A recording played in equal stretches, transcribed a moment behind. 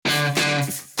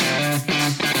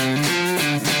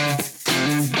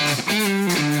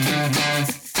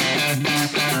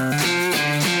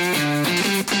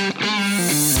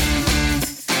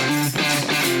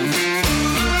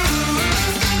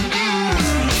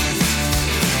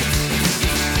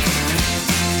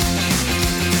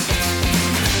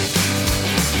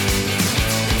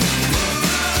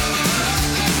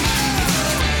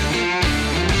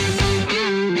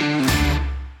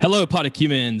Hello,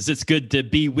 Podocumens. It's good to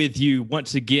be with you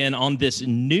once again on this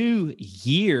new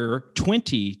year,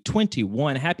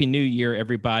 2021. Happy New Year,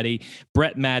 everybody.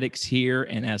 Brett Maddox here.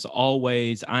 And as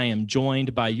always, I am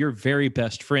joined by your very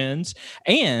best friends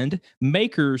and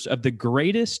makers of the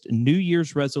greatest New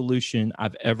Year's resolution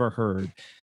I've ever heard.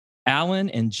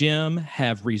 Alan and Jim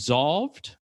have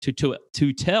resolved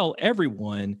to tell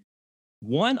everyone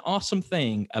one awesome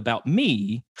thing about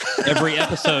me every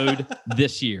episode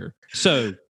this year.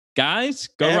 So, guys,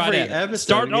 go right at it.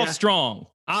 Starting off strong.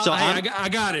 I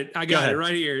got it. I got it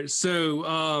right here. So,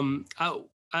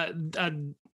 I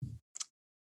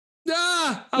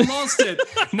lost it.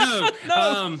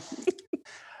 No.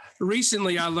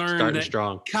 Recently, I learned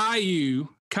that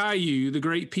Caillou, the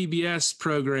great PBS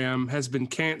program, has been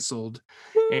canceled,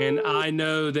 and I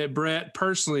know that Brett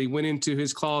personally went into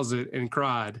his closet and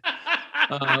cried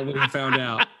when he found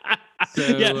out.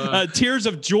 So, tears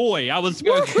of joy. I was,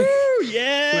 woohoo,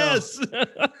 yes.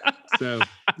 So,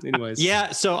 anyways.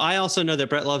 Yeah, so I also know that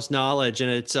Brett loves knowledge,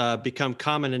 and it's become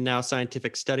common in now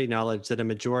scientific study knowledge that a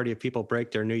majority of people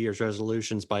break their New Year's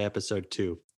resolutions by episode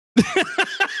 2.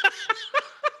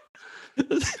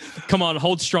 Come on,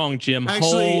 hold strong, Jim.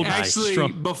 Actually,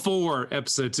 before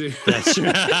episode 2. That's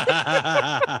true.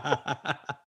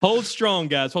 Hold strong,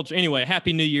 guys. Anyway,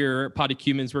 Happy New Year,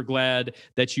 Podocumens. We're glad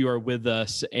that you are with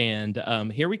us. And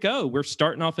here we go. We're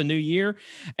starting off a new year.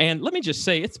 And let me just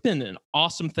say, it's been an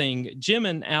awesome thing. Jim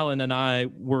and Alan and I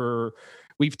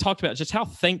we've talked about just how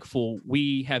thankful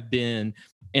we have been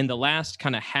in the last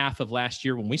kind of half of last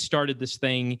year when we started this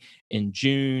thing in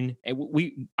June.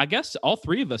 And I guess all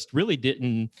three of us really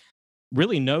didn't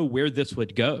know where this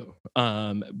would go,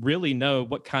 really know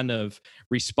what kind of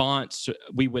response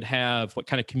we would have, what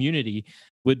kind of community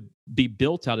would be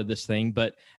built out of this thing.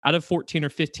 But out of 14 or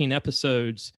 15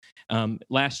 episodes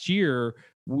last year,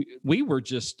 we were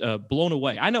just blown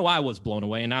away. I know I was blown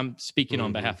away, and I'm speaking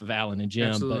on behalf of Alan and Jim.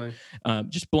 Absolutely. But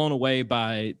just blown away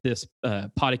by this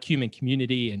Podocumen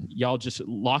community and y'all just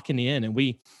locking in, and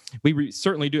we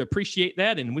certainly do appreciate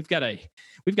that. And we've got a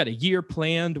year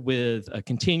planned with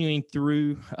continuing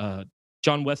through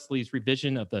John Wesley's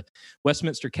revision of the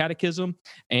Westminster Catechism,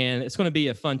 and it's going to be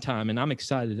a fun time. And I'm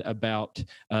excited about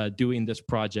doing this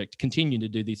project, continuing to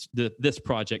do this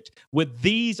project with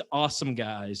these awesome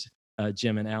guys.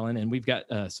 Jim and Alan, and we've got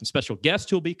some special guests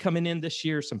who will be coming in this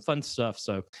year, some fun stuff,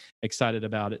 so excited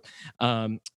about it.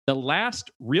 The last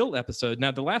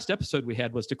episode we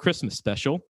had was the Christmas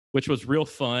special, which was real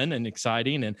fun and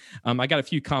exciting, and I got a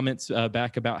few comments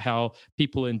back about how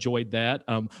people enjoyed that.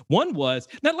 One was,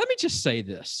 now let me just say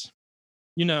this,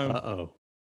 I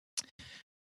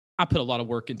put a lot of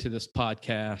work into this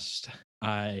podcast.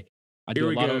 I do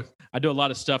a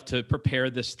lot of stuff to prepare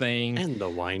this thing, and the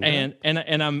wine, and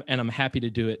I'm happy to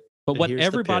do it. But what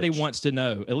everybody wants to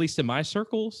know, at least in my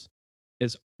circles,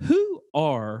 is who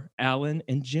are Alan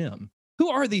and Jim? Who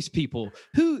are these people?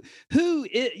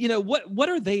 What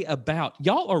are they about?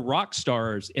 Y'all are rock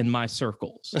stars in my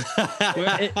circles.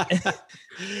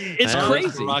 It's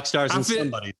crazy. Rock stars in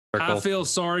somebody's circle. I feel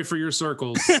sorry for your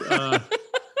circles.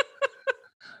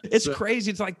 It's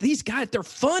crazy. It's like, these guys, they're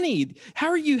funny. How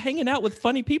are you hanging out with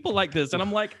funny people like this? And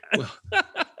I'm like,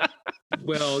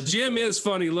 well, Jim is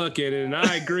funny looking, and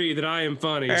I agree that I am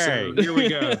funny. Hey, so here we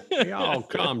go. Y'all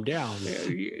calm down.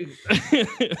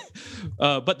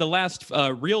 But the last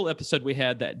real episode we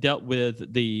had that dealt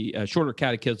with the shorter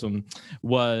catechism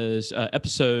was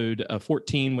episode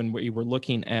 14 when we were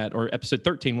looking at, or episode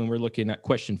 13 when we were looking at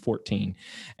question 14,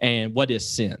 and what is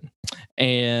sin?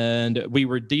 And we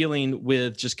were dealing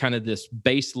with just kind of this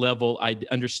base level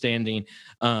understanding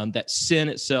that sin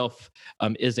itself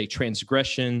is a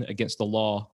transgression against the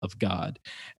law of God.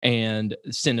 And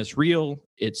sin is real,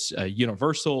 it's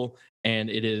universal, and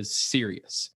it is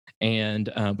serious.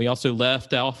 And we also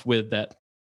left off with that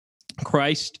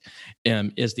Christ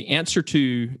is the answer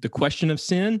to the question of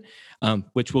sin,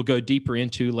 which we'll go deeper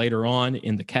into later on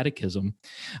in the catechism.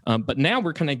 But now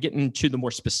we're kind of getting to the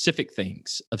more specific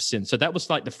things of sin. So that was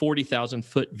like the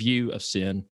 40,000-foot view of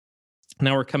sin.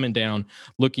 Now we're coming down,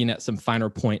 looking at some finer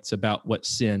points about what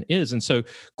sin is. And so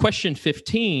question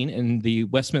 15 in the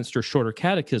Westminster Shorter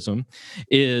Catechism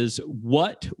is,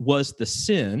 what was the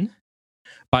sin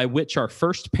by which our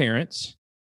first parents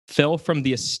fell from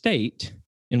the estate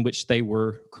in which they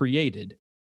were created?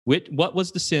 What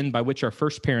was the sin by which our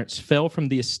first parents fell from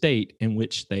the estate in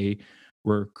which they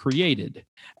were created?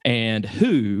 And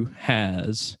who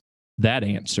has that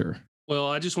answer? Well,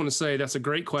 I just want to say that's a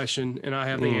great question, and I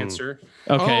have the answer.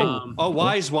 Okay.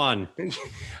 Wise one.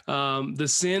 The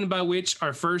sin by which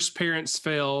our first parents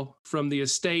fell from the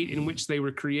estate in which they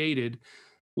were created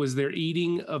was their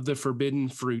eating of the forbidden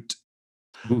fruit.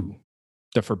 Ooh,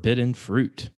 the forbidden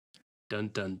fruit. Dun,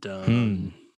 dun,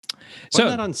 dun. Wasn't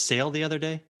that on sale the other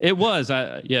day? It was.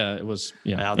 It was.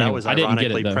 Yeah. Wow, that was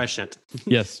ironically prescient.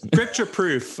 Yes. Scripture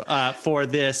proof for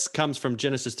this comes from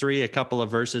Genesis 3, a couple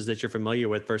of verses that you're familiar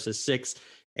with, verses 6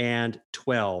 and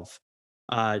 12.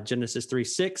 Genesis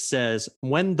 3:6 says,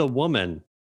 when the woman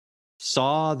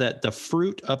saw that the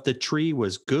fruit of the tree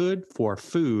was good for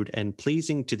food and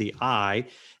pleasing to the eye,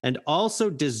 and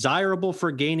also desirable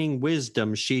for gaining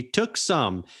wisdom, she took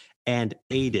some and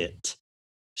ate it.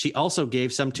 She also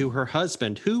gave some to her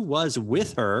husband who was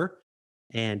with her,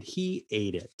 and he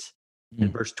ate it. In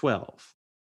verse 12,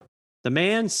 the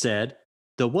man said,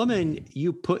 the woman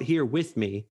you put here with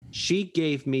me, she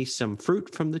gave me some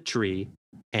fruit from the tree,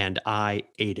 and I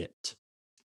ate it.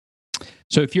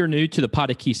 So if you're new to the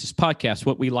Podechesis podcast,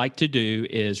 what we like to do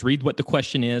is read what the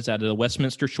question is out of the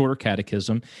Westminster Shorter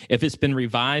Catechism. If it's been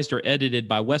revised or edited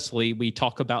by Wesley, we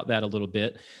talk about that a little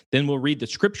bit. Then we'll read the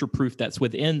scripture proof that's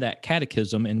within that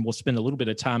catechism, and we'll spend a little bit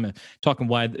of time talking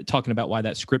about why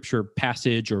that scripture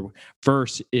passage or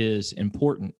verse is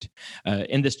important.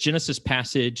 In this Genesis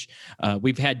passage,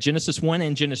 we've had Genesis 1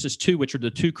 and Genesis 2, which are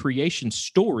the two creation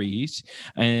stories.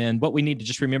 And what we need to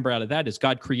just remember out of that is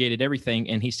God created everything,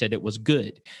 and he said it was good.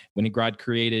 When God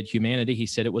created humanity, he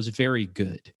said it was very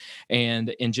good. And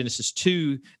in Genesis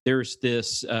 2, there's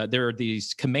there are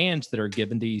these commands that are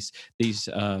given, these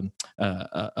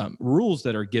rules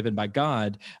that are given by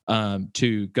God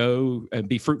to go and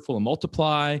be fruitful and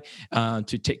multiply,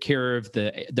 to take care of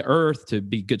the earth, to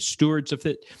be good stewards of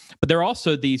it. But there are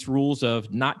also these rules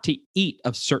of not to eat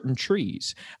of certain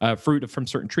trees, fruit from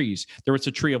certain trees. There was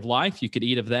a tree of life; you could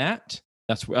eat of that.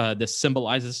 That's this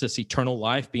symbolizes this eternal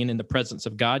life, being in the presence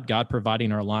of God, God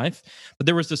providing our life. But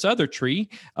there was this other tree.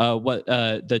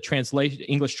 The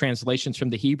English translations from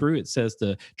the Hebrew, it says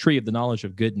the tree of the knowledge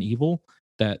of good and evil.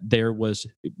 That there was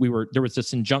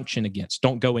this injunction against.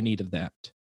 Don't go and eat of that.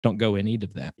 Don't go and eat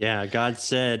of that. Yeah, God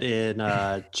said in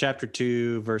chapter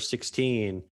 2, verse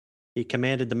 16. He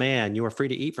commanded the man, you are free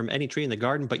to eat from any tree in the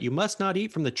garden, but you must not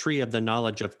eat from the tree of the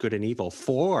knowledge of good and evil.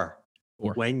 For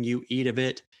when you eat of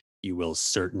it, you will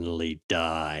certainly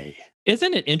die.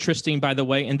 Isn't it interesting, by the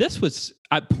way? And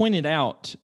I pointed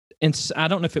out, and I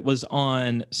don't know if it was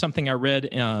on something I read.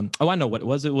 I know what it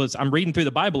was. It was, I'm reading through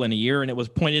the Bible in a year, and it was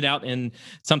pointed out in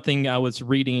something I was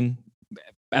reading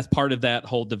as part of that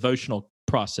whole devotional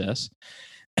process.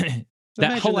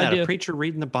 That whole idea, a preacher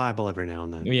reading the Bible every now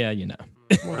and then. Yeah, you know.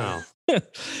 Wow.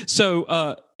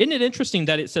 So isn't it interesting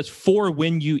that it says for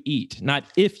when you eat, not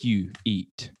if you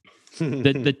eat?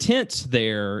 The tense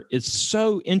there is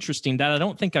so interesting that I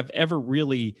don't think I've ever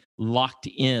really locked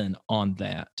in on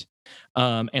that.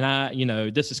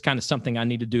 And this is kind of something I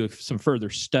need to do some further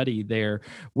study there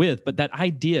with. But that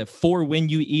idea for when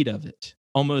you eat of it,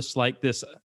 almost like this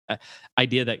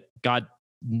idea that God,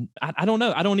 I don't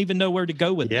know. I don't even know where to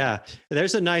go with that. Yeah.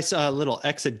 There's a nice little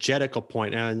exegetical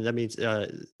point. And that means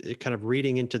kind of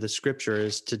reading into the scripture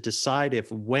is to decide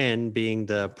if when being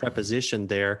the preposition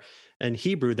there. In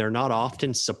Hebrew, they're not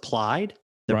often supplied.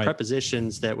 The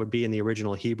prepositions that would be in the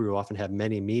original Hebrew often have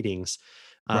many meanings.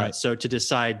 So to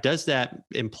decide, does that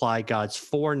imply God's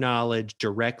foreknowledge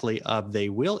directly of they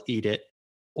will eat it?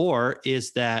 Or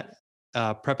is that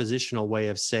a prepositional way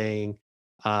of saying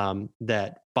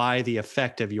that by the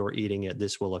effect of your eating it,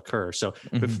 this will occur? So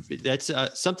that's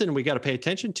something we got to pay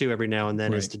attention to every now and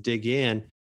then is to dig in.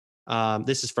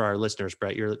 This is for our listeners,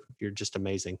 Brett. You're just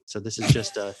amazing. So this is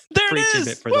just a free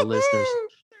tidbit for the listeners.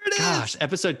 Gosh,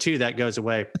 episode 2 that goes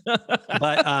away.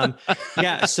 But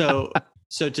yeah, so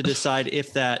to decide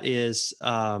if that is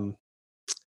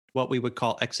what we would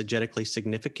call exegetically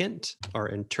significant or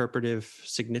interpretive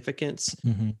significance.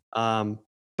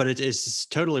 But it is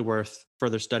totally worth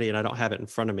further study, and I don't have it in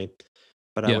front of me.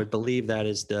 But I would believe that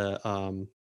is the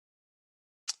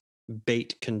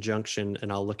bait conjunction,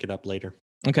 and I'll look it up later.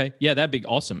 Okay. Yeah, that'd be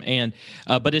awesome. And,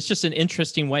 but it's just an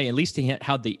interesting way, at least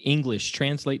how the English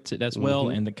translates it as well,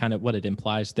 and the kind of what it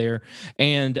implies there.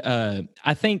 And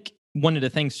I think one of the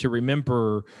things to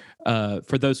remember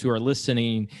for those who are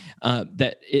listening,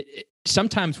 that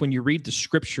sometimes when you read the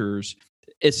scriptures,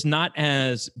 it's not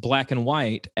as black and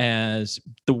white as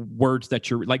the words that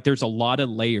you're like. There's a lot of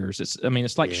layers. It's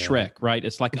like Shrek, right?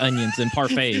 It's like onions and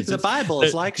parfaits. The Bible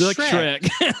is like Shrek.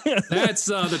 That's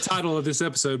the title of this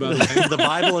episode, by the way. The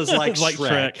Bible is like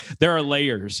Shrek. There are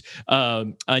layers.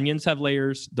 Onions have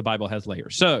layers. The Bible has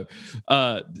layers. So,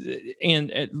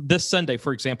 and this Sunday,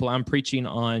 for example, I'm preaching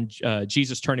on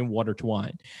Jesus turning water to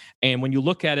wine. And when you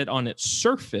look at it on its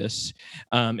surface,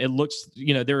 it looks,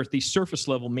 there are these surface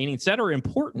level meanings that are important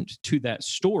important to that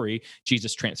story.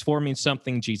 Jesus transforming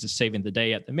something, Jesus saving the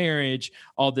day at the marriage,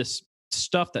 all this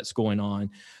stuff that's going on.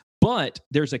 But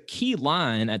there's a key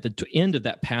line at the end of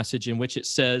that passage in which it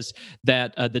says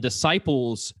that the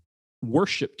disciples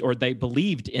worshiped, or they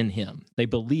believed in him. They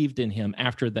believed in him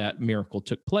after that miracle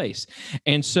took place.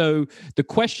 And so the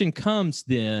question comes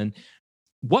then,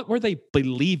 what were they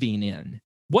believing in?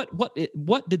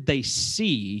 What did they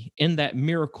see in that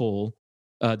miracle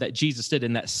that Jesus did,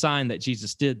 in that sign that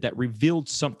Jesus did, that revealed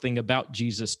something about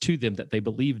Jesus to them that they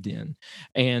believed in?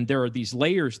 And there are these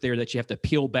layers there that you have to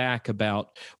peel back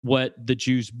about what the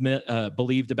Jews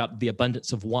believed about the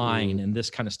abundance of wine and this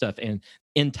kind of stuff, and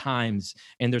end times,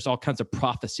 and there's all kinds of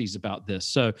prophecies about this.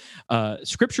 So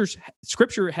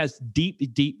scripture has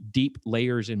deep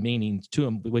layers and meanings to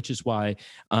them, which is why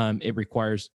it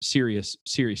requires serious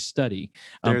study.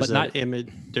 There's an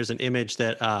image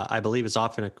that I believe is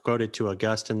often quoted to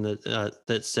Augustine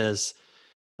that says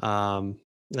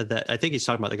that, I think he's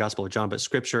talking about the Gospel of John, but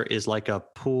Scripture is like a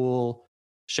pool,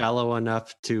 shallow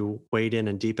enough to wade in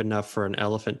and deep enough for an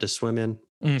elephant to swim in.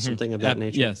 Something of that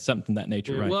nature. Yeah, something of that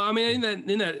nature, right. Well, I mean,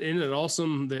 isn't that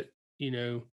awesome that,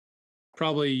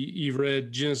 probably you've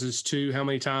read Genesis 2 how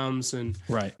many times, and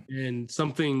right, and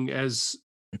something as,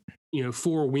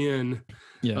 for when,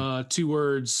 2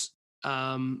 words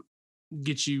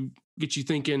get you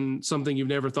thinking something you've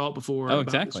never thought before. Oh,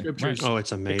 exactly. Scriptures. Right. Oh,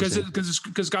 it's amazing.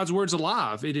 Because God's word's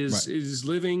alive. It is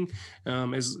living,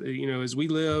 as we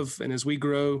live and as we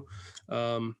grow.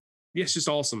 It's just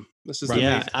awesome. This is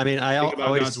amazing. I mean, I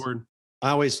God's word.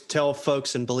 I always tell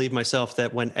folks and believe myself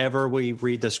that whenever we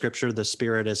read the Scripture, the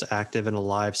Spirit is active and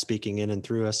alive, speaking in and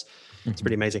through us. It's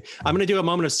pretty amazing. I'm going to do a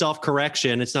moment of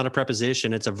self-correction. It's not a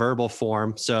preposition; it's a verbal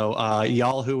form. So,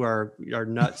 y'all who are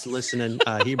nuts listening,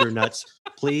 Hebrew nuts,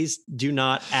 please do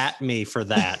not at me for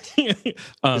that.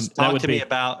 Just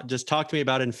talk to me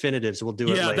about infinitives. We'll do it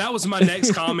later. Yeah, that was my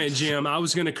next comment, Jim. I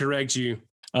was going to correct you.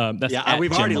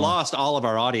 We've already lost all of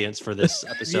our audience for this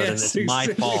episode, and it's my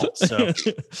fault. So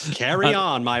carry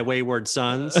on, my wayward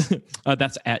sons.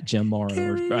 That's at Jim Morrow.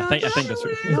 I think that's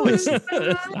right. No, it's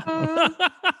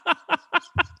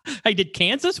Hey, did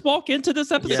Kansas walk into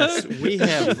this episode? Yes, we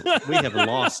have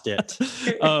lost it.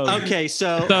 Okay,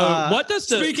 so what does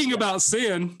speaking about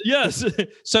sin? Yes.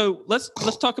 So let's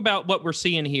talk about what we're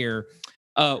seeing here.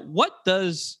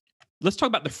 Let's talk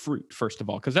about the fruit, first of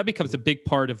all, because that becomes a big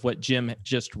part of what Jim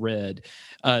just read,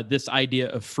 this idea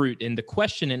of fruit. And the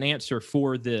question and answer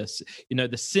for this,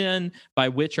 the sin by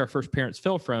which our first parents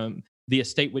fell from, the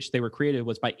estate which they were created,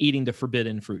 was by eating the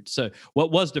forbidden fruit. So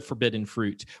what was the forbidden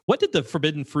fruit? What did the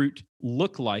forbidden fruit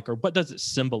look like, or what does it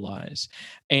symbolize?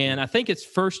 And I think it's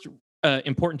first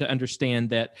important to understand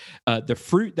that the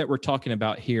fruit that we're talking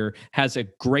about here has a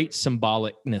great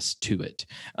symbolicness to it,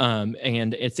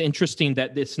 and it's interesting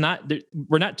that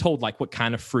we're not told like what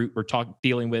kind of fruit we're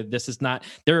dealing with. This is not.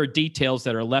 There are details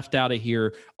that are left out of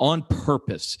here on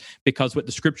purpose, because what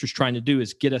the Scripture's trying to do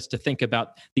is get us to think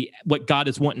about what God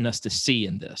is wanting us to see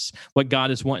in this, what God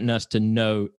is wanting us to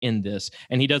know in this,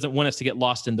 and He doesn't want us to get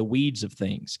lost in the weeds of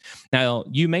things. Now,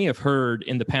 you may have heard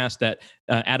in the past that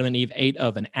Adam and Eve ate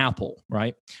of an apple,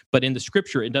 right? But in the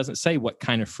Scripture, it doesn't say what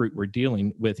kind of fruit we're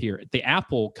dealing with here. The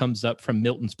apple comes up from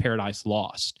Milton's Paradise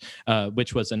Lost,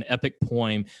 which was an epic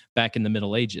poem back in the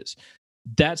Middle Ages.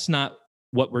 That's not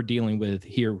what we're dealing with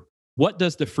here. What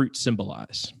does the fruit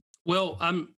symbolize? Well,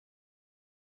 I'm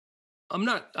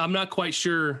not quite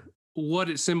sure what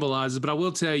it symbolizes, but I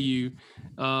will tell you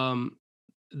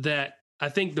that I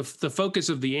think the focus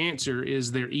of the answer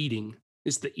is their eating.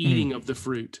 It's the eating of the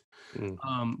fruit.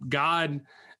 God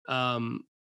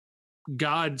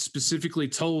specifically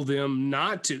told them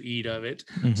not to eat of it.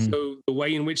 So the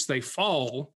way in which they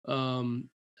fall and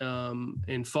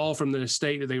fall from the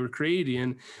state that they were created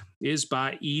in is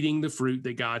by eating the fruit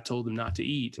that God told them not to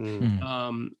eat,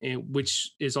 and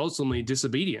which is ultimately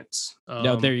disobedience.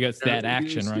 No, there you go. It's that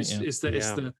action, right? It's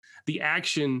the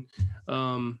action.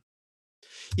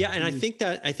 Yeah, and I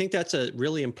think that's a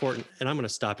really important, and I'm going to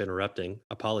stop interrupting.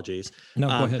 Apologies. No,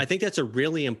 go ahead. I think that's a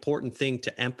really important thing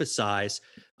to emphasize.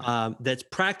 That's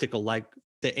practical. Like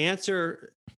the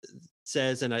answer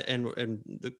says, and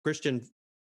the Christian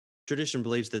tradition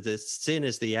believes that the sin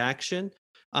is the action,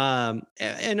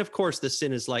 and of course the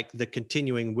sin is like the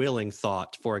continuing willing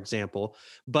thought, for example.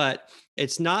 But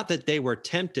it's not that they were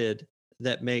tempted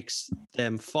that makes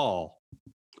them fall.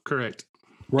 Correct.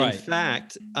 Right. In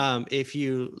fact, if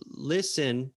you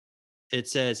listen, it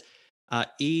says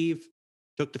Eve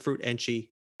took the fruit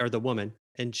the woman,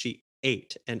 and she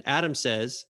ate. And Adam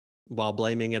says, while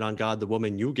blaming it on God, the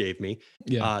woman you gave me,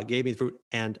 gave me the fruit,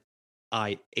 and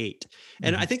I ate.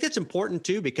 And I think that's important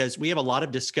too, because we have a lot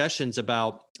of discussions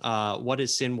about what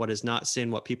is sin, what is not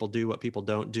sin, what people do, what people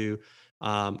don't do.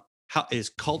 How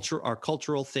is are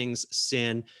cultural things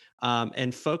sin,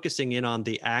 and focusing in on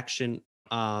the action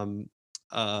and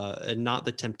not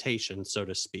the temptation, so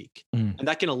to speak. And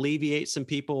that can alleviate some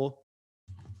people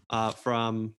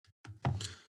from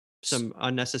some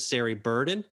unnecessary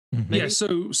burden. Maybe? Yeah.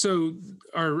 So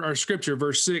our scripture,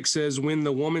 verse 6 says, when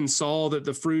the woman saw that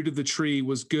the fruit of the tree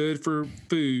was good for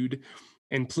food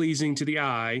and pleasing to the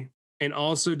eye, and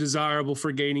also desirable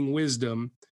for gaining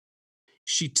wisdom,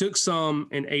 she took some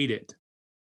and ate it.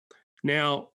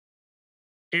 Now,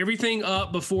 everything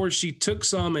up before she took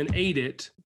some and ate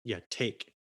it.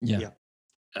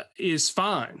 Is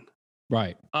fine.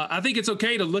 Right. I think it's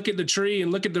okay to look at the tree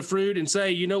and look at the fruit and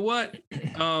say, you know what?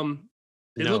 It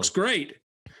looks great.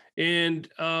 And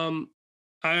I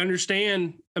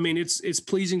understand. I mean, it's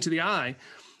pleasing to the eye,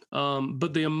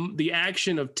 but the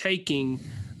action of taking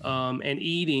and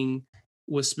eating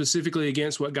was specifically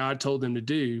against what God told them to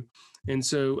do. And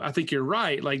so I think you're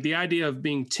right. Like the idea of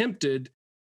being tempted,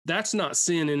 that's not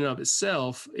sin in and of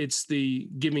itself. It's the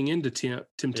giving into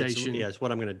temptation. It's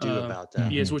what I'm going to do about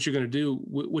that. It's what you're going to do,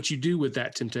 what you do with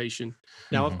that temptation.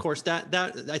 Now, of course, I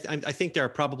think there are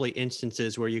probably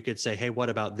instances where you could say, hey, what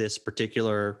about this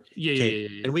particular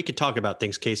case? And we could talk about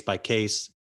things case by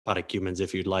case, Podicumens,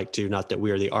 if you'd like to. Not that we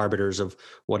are the arbiters of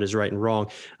what is right and wrong,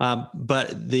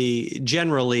 but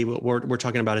generally what we're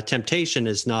talking about, a temptation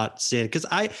is not sin. Because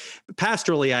I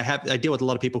deal with a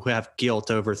lot of people who have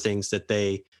guilt over things that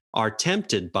they are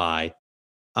tempted by,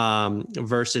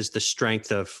 versus the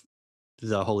strength of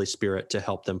the Holy Spirit to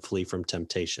help them flee from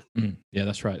temptation. Yeah,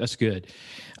 that's right. That's good.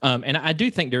 And I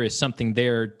do think there is something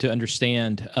there to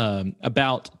understand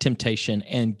about temptation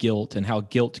and guilt, and how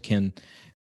guilt can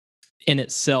in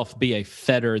itself be a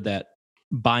fetter that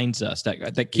binds us,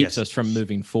 that keeps us from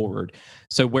moving forward.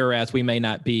 So whereas we may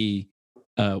not be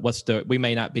we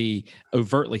may not be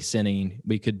overtly sinning,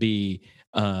 we could be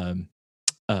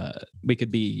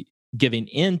giving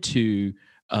into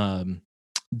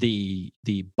the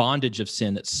bondage of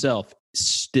sin itself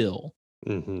still,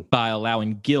 by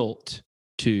allowing guilt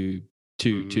to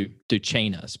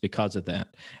chain us because of that.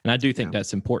 And I do think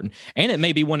that's important. And it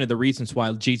may be one of the reasons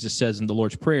why Jesus says in the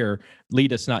Lord's Prayer,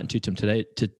 lead us not into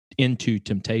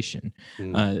temptation.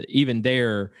 Even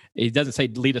there, he doesn't say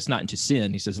lead us not into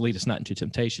sin. He says lead us not into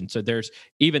temptation. So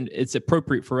it's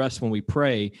appropriate for us when we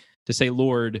pray to say,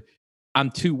 Lord, I'm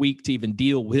too weak to even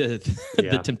deal with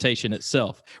the temptation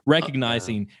itself.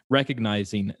 Recognizing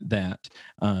that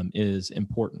is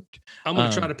important. I'm going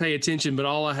to try to pay attention, but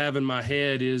all I have in my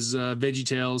head is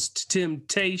VeggieTales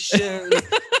temptation.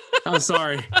 I'm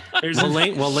sorry.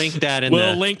 We'll link that in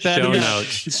the show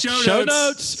notes. Show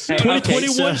notes.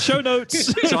 2021 show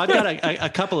notes. So I've got a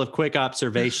couple of quick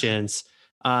observations.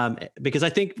 Because I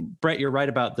think, Brett, you're right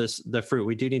about the fruit.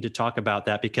 We do need to talk about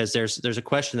that, because there's a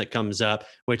question that comes up,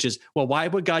 which is, well, why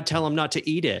would God tell him not to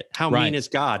eat it? How mean is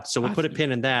God? So we'll put a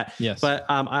pin in that. Yes. But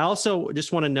I also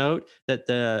just want to note that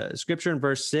the scripture in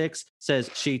verse 6 says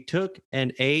she took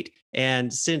and ate.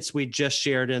 And since we just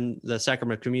shared in the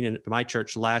sacrament of communion at my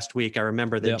church last week, I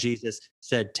remember that Jesus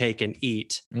said, take and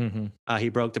eat. He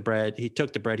broke the bread. He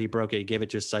took the bread, he broke it, he gave it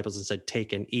to his disciples and said,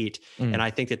 take and eat. And I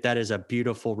think that is a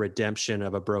beautiful redemption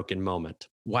of a broken moment.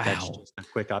 Wow. That's just a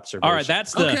quick observation. All right.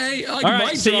 That's the, okay. All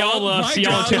right. See y'all in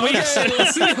 2 weeks.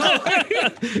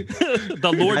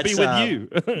 The Lord be with you.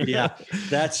 Yeah.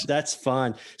 That's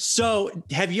fun. So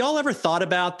have y'all ever thought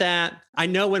about that? I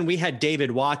know when we had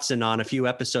David Watson on a few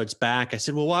episodes back, I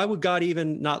said, well, why would God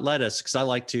even not let us? Because I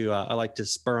like to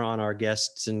spur on our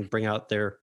guests and bring out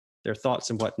their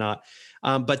thoughts and whatnot.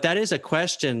 But that is a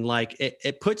question, like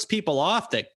it puts people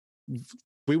off that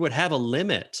we would have a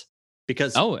limit.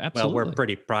 Because we're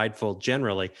pretty prideful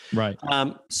generally. Right.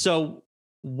 So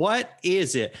what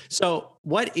is it?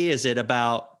 What is it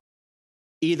about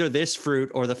either this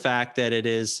fruit or the fact that it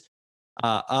is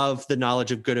of the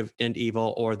knowledge of good and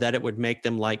evil, or that it would make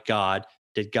them like God?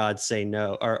 Did God say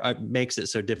no, or makes it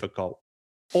so difficult?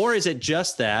 Or is it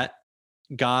just that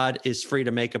God is free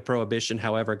to make a prohibition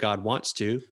however God wants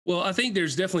to? Well, I think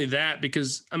there's definitely that,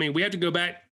 because we have to go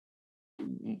back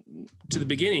to the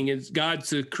beginning. Is God's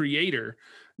the creator.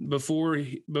 Before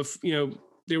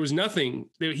there was nothing.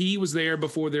 He was there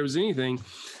before there was anything,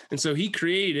 and so he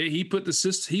created. He put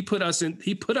He put us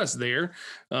there.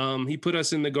 He put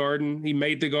us in the garden. He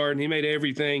made the garden. He made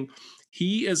everything.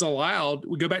 He is allowed.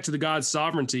 We go back to the God's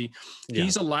sovereignty. Yeah.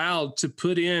 He's allowed to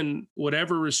put in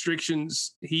whatever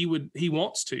restrictions he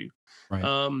wants to.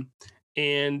 Right.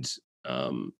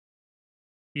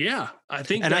 Yeah, I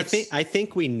think, and I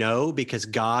think we know, because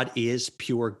God is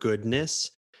pure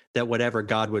goodness, that whatever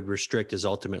God would restrict is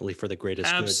ultimately for the greatest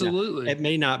good. Absolutely. Now, it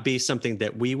may not be something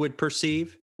that we would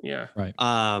perceive. Yeah. Right.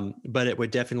 But it would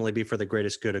definitely be for the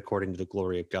greatest good according to the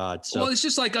glory of God. So, well, it's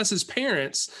just like us as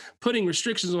parents putting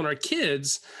restrictions on our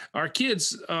kids. Our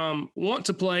kids want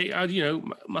to play.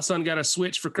 My son got a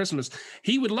Switch for Christmas.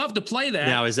 He would love to play that.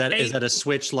 Now, is that a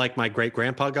Switch like my great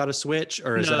grandpa got a Switch,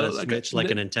 or is that a Switch like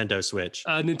a Nintendo Switch?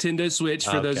 A Nintendo Switch,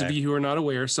 for those of you who are not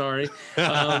aware. Sorry.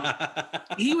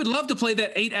 He would love to play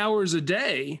that 8 hours a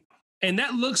day, and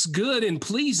that looks good and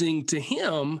pleasing to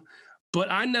him. But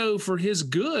I know for his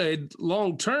good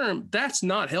long term, that's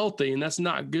not healthy and that's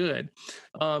not good.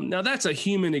 Now that's a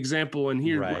human example, and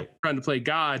here we're trying to play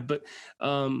God, but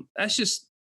that's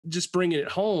just bringing it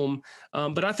home.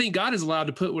 But I think God is allowed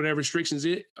to put whatever restrictions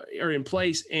are in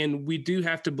place, and we do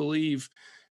have to believe,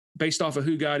 based off of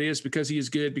who God is, because He is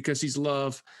good, because He's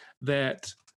love,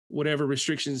 that whatever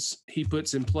restrictions He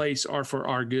puts in place are for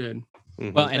our good.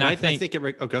 Mm-hmm. Well, and I think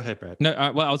go ahead, Brad. No,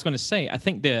 well, I was going to say, I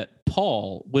think that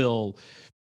Paul will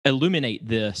illuminate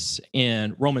this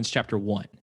in Romans chapter 1.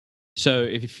 So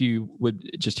if you would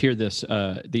just hear this,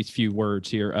 these few words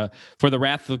here, for the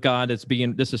wrath of God is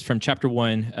being, this is from chapter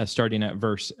 1, starting at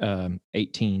verse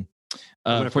 18.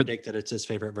 I'm going to predict that it's his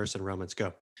favorite verse in Romans.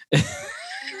 Go.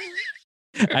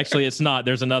 Actually, it's not.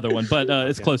 There's another one, but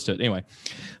it's close to it. Anyway,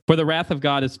 for the wrath of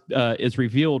God is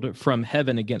revealed from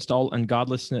heaven against all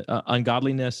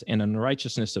ungodliness and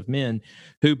unrighteousness of men,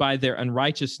 who by their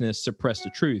unrighteousness suppress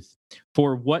the truth.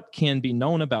 For what can be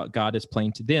known about God is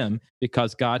plain to them,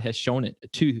 because God has shown it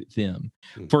to them.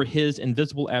 Mm-hmm. For His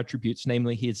invisible attributes,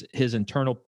 namely His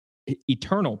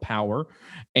eternal power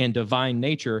and divine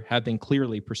nature, have been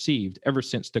clearly perceived ever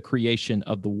since the creation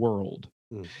of the world.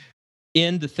 Mm.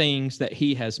 In the things that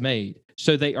He has made.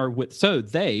 So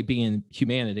they, being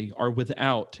humanity, are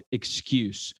without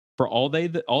excuse. For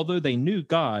although they knew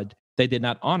God, they did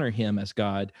not honor Him as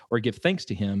God or give thanks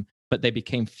to Him, but they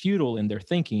became futile in their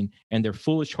thinking, and their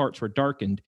foolish hearts were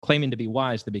darkened. Claiming to be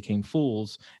wise, they became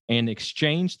fools, and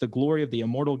exchanged the glory of the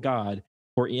immortal God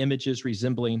for images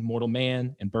resembling mortal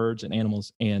man and birds and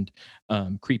animals and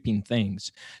creeping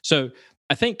things. So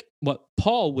I think what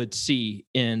Paul would see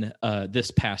in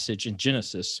this passage in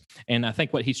Genesis, and I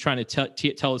think what he's trying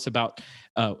to tell us about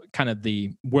kind of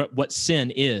what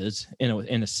sin is,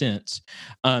 in a sense,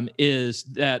 is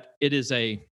that it is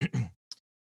it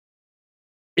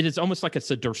is almost like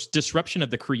it's a disruption of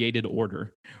the created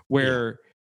order, where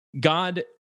God,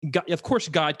 of course,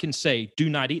 God can say, "Do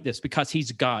not eat this," because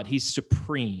He's God, He's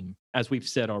supreme, as we've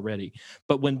said already.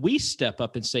 But when we step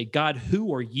up and say, "God,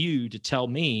 who are you to tell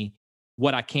me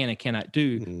what I can and cannot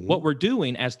do?" Mm-hmm. What we're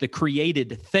doing as the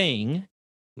created thing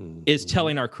is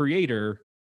telling our Creator,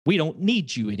 we don't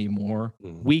need you anymore.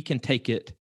 Mm-hmm. We can take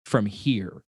it from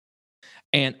here.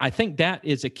 And I think that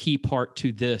is a key part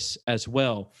to this as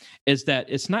well, is that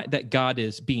it's not that God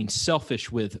is being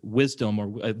selfish with wisdom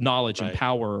or knowledge and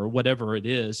power or whatever it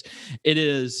is. It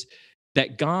is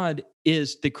that God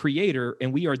is the Creator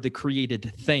and we are the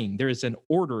created thing. There is an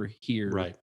order here.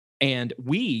 Right. And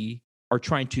we are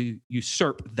trying to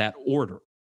usurp that order.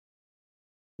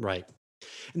 Right.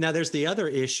 Now, there's the other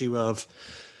issue of,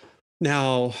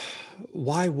 now,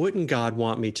 why wouldn't God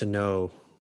want me to know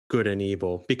good and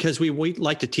evil? Because we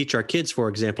like to teach our kids, for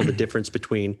example, the difference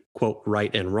between, quote,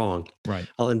 right and wrong. Right.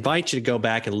 I'll invite you to go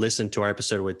back and listen to our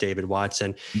episode with David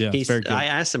Watson. Yeah, I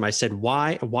asked him, I said,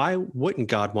 why wouldn't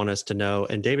God want us to know?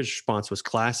 And David's response was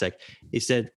classic. He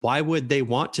said, why would they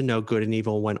want to know good and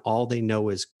evil when all they know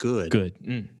is good? Good.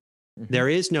 Mm-hmm. There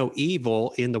is no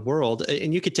evil in the world.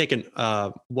 And you could take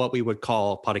what we would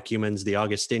call Podocumens, the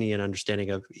Augustinian understanding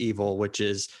of evil, which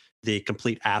is the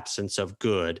complete absence of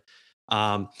good.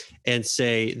 And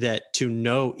say that to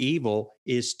know evil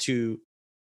is to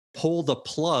pull the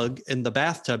plug in the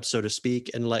bathtub, so to speak,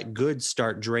 and let good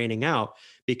start draining out.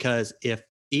 Because if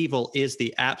evil is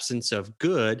the absence of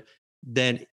good,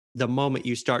 then the moment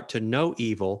you start to know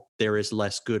evil, there is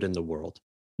less good in the world.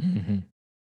 Mm-hmm.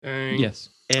 Yes.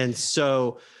 And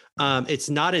so it's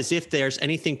not as if there's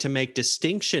anything to make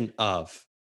distinction of.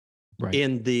 Right.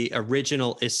 In the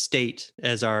original estate,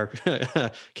 as our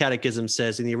catechism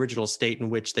says, in the original state in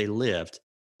which they lived.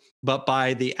 But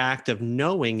by the act of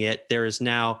knowing it, there is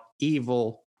now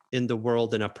evil in the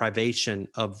world and a privation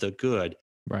of the good.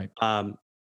 Right.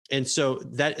 And so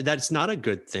that's not a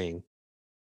good thing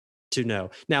to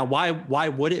know. Now, why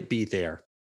would it be there?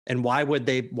 And why would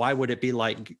they be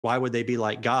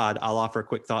like God? I'll offer a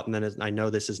quick thought, and then I know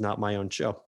this is not my own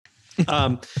show.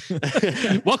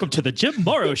 Welcome to the Jim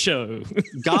Morrow Show.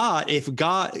 If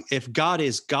God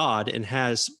is God and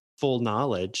has full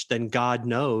knowledge, then God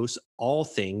knows all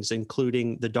things,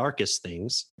 including the darkest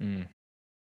things.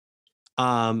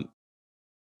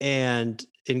 And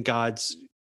in God's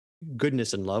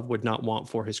goodness and love would not want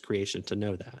for his creation to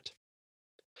know that.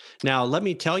 Now, let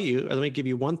me give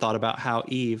you one thought about how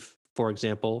Eve, for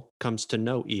example, comes to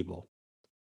know evil.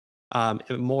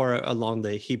 More along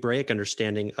the Hebraic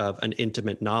understanding of an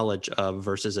intimate knowledge of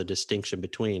versus a distinction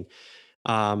between.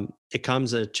 It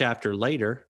comes a chapter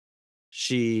later.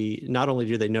 Not only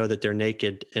do they know that they're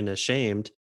naked and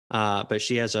ashamed, but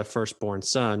she has a firstborn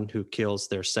son who kills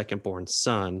their secondborn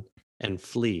son and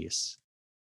flees.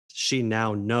 She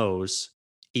now knows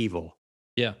evil.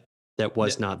 Yeah. That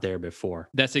was not there before.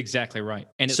 That's exactly right.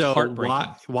 And it's so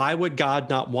heartbreaking. Why would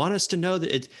God not want us to know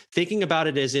that? Thinking about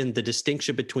it as in the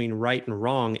distinction between right and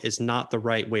wrong is not the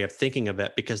right way of thinking of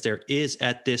it, because there is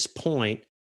at this point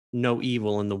no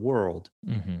evil in the world.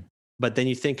 Mm-hmm. But then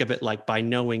you think of it like, by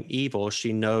knowing evil,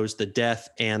 she knows the death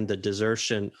and the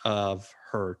desertion of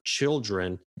her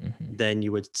children. Mm-hmm. Then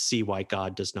you would see why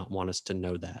God does not want us to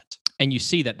know that. And you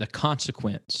see that the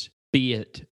consequence, be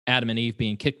it Adam and Eve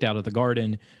being kicked out of the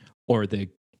garden, or the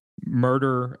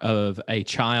murder of a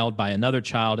child by another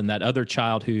child, and that other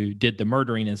child who did the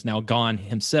murdering is now gone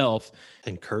himself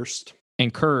and cursed.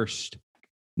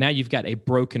 Now you've got a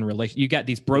broken relation. You got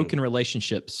these broken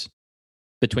relationships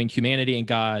between humanity and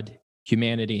God,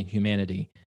 humanity and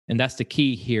humanity. And that's the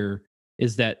key here,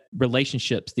 is that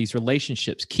these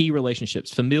relationships, key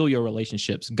relationships, familial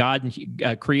relationships, God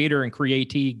and creator and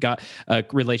createe God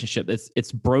relationship.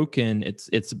 It's broken.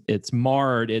 It's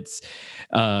marred. It's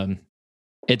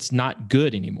not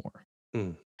good anymore.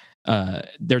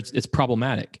 It's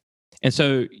problematic. And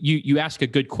so you ask a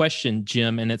good question,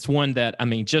 Jim, and it's one that,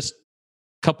 just a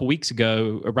couple weeks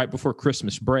ago, right before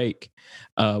Christmas break,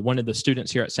 one of the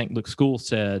students here at St. Luke's School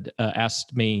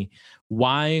asked me,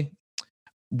 why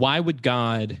would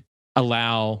God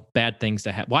allow bad things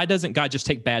to happen? Why doesn't God just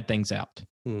take bad things out?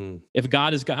 If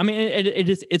God is God,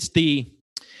 it's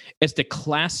the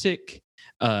classic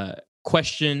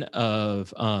question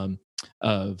of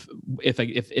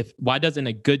if why doesn't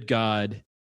a good God,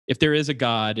 if there is a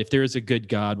good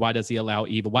God, why does he allow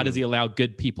evil? Why does he allow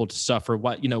good people to suffer?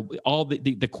 What, all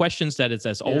the questions that is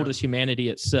as old as humanity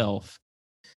itself.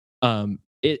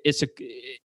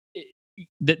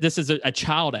 This is a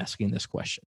child asking this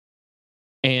question.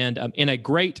 And in a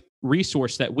great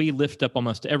resource that we lift up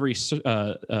almost every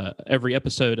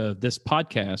episode of this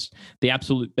podcast, The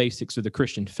Absolute Basics of the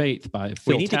Christian Faith by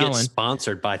Phil Talon. We need to get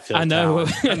sponsored by Phil I know.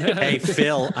 Hey,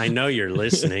 Phil, I know you're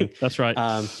listening. That's right.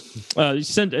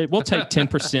 We'll take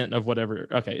 10% of whatever.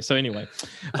 Okay, so anyway.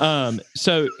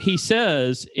 So he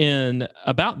says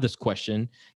about this question,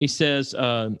 he says,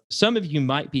 some of you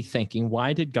might be thinking,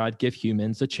 why did God give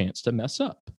humans a chance to mess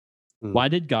up? Why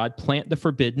did God plant the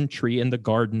forbidden tree in the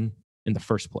garden in the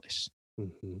first place?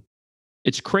 Mm-hmm.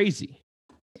 It's crazy.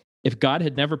 If God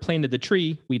had never planted the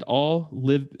tree, we'd all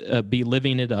be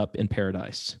living it up in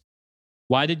paradise.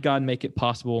 Why did God make it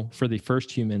possible for the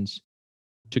first humans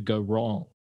to go wrong?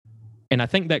 And I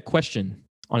think that question,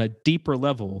 on a deeper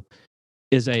level,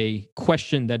 is a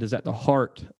question that is at the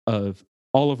heart of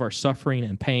all of our suffering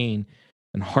and pain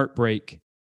and heartbreak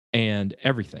and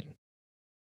everything.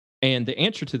 And the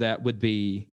answer to that would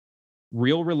be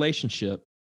real relationships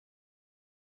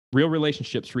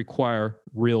require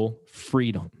real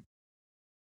freedom.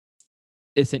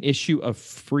 It's an issue of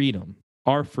freedom,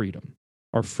 our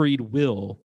freed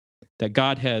will that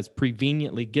God has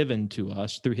preveniently given to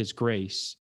us through his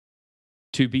grace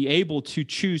to be able to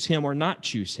choose him or not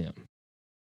choose him,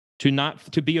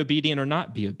 to be obedient or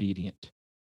not be obedient.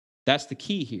 That's the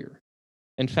key here.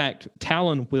 In fact,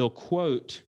 Talon will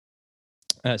quote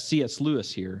C.S.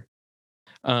 Lewis here.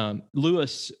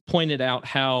 Lewis pointed out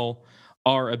how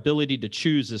our ability to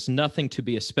choose is nothing to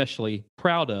be especially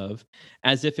proud of,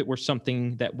 as if it were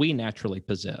something that we naturally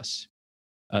possess.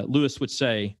 Lewis would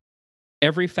say,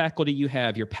 every faculty you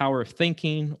have, your power of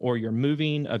thinking or the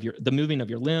moving of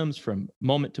your limbs from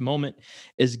moment to moment,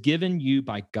 is given you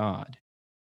by God.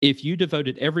 If you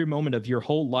devoted every moment of your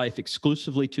whole life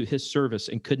exclusively to his service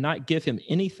and could not give him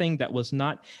anything that was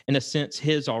not, in a sense,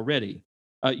 his already,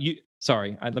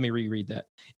 let me reread that.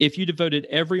 If you devoted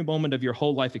every moment of your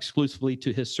whole life exclusively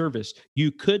to his service,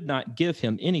 you could not give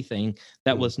him anything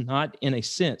that was not, in a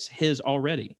sense, his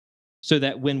already. So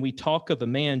that when we talk of a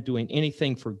man doing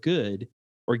anything for good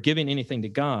or giving anything to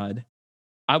God,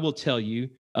 I will tell you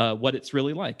what it's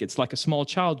really like. It's like a small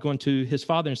child going to his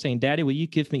father and saying, Daddy, will you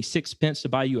give me 6 pence to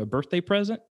buy you a birthday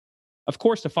present? Of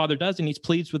course, the father does, and he's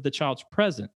pleased with the child's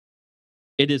present.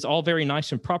 It is all very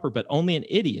nice and proper, but only an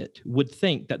idiot would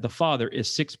think that the father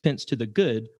is 6 pence to the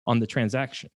good on the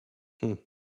transaction.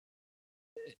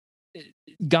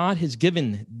 God has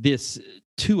given this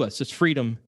to us, this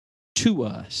freedom to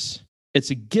us. It's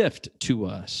a gift to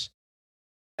us.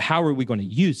 How are we going to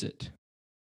use it?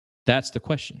 That's the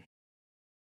question.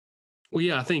 Well,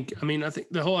 yeah, I think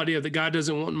the whole idea that God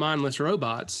doesn't want mindless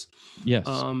robots. Yes.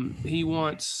 He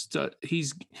wants to,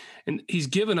 he's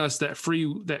given us that free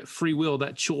will,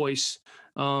 that choice.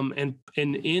 And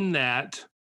in that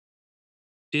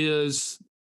is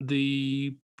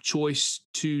the choice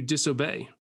to disobey.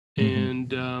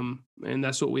 Mm-hmm. And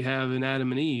that's what we have in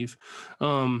Adam and Eve.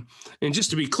 And just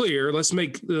to be clear, let's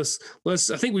make this. I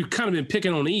think we've kind of been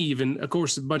picking on Eve, and of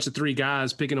course, a bunch of three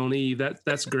guys picking on Eve.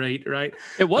 That's great, right?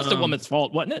 It was the woman's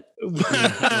fault, wasn't it?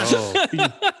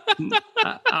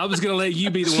 I was going to let you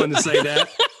be the one to say that.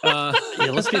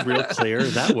 Let's be real clear.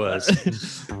 That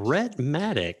was Brett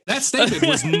Maddox. That statement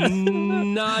was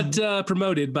not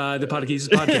promoted by the Podakesis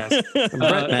podcast.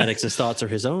 Brett Maddox's thoughts are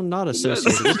his own, not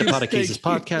associated with the Podakesis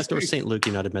podcast or St. Luke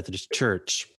United Methodist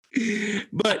Church.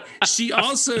 But she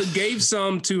also gave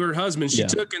some to her husband. She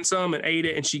took in some and ate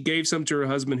it, and she gave some to her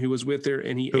husband who was with her,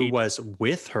 and who was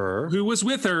with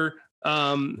her,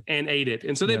 and ate it.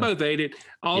 And so they both ate it,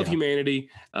 all of humanity.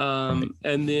 And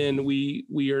then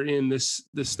we are in this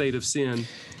state of sin.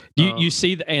 You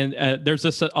see, and there's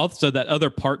this also that other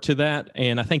part to that,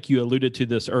 and I think you alluded to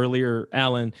this earlier,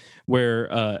 Alan,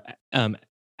 where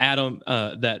Adam,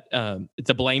 it's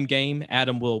a blame game.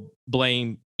 Adam will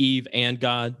blame Eve and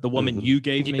God, the woman you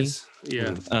gave me.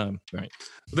 Yeah. Right.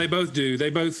 They both do.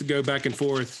 They both go back and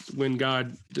forth when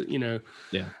God,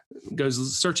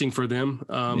 goes searching for them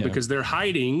because they're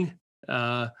hiding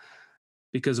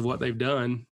because of what they've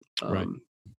done. Right.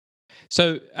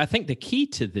 So I think the key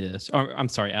to this, or I'm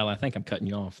sorry, Al, I think I'm cutting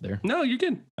you off there. No, you're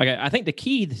good. Okay. I think the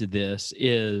key to this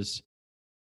is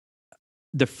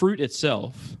the fruit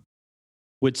itself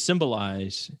would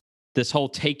symbolize this whole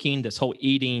taking, this whole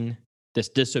eating, this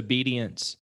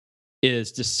disobedience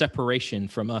is this separation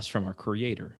from us, from our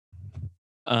Creator.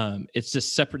 It's this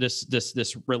separate,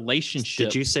 this relationship.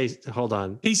 Did you say? Hold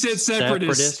on. He said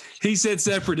separatist. He said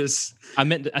separatist.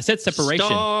 I said separation.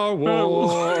 Star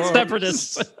Wars.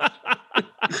 Separatist.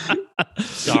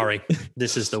 Sorry,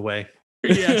 this is the way.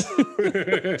 Yes.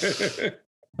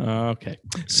 Okay.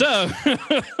 So,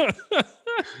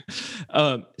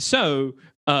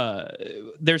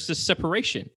 there's this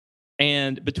separation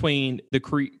and between the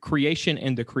creation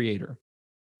and the Creator.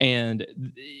 And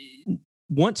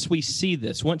once we see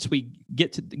this, once we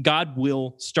get to, God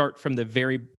will start from the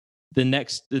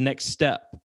next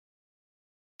step,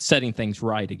 setting things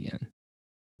right again.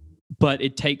 But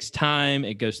it takes time.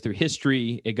 It goes through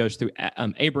history. It goes through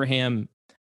Abraham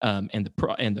and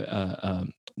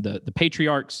the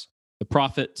patriarchs, the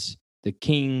prophets, the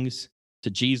kings, to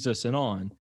Jesus and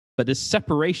on. But this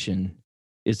separation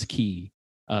is key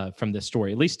from this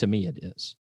story. At least to me, it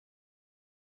is.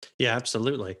 Yeah,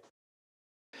 absolutely.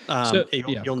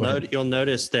 You'll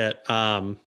notice that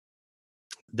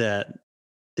that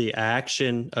the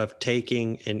action of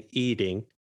taking and eating,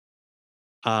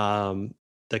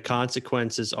 the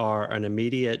consequences are an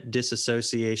immediate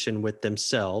disassociation with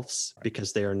themselves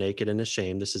because they are naked and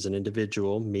ashamed. This is an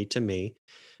individual, me to me.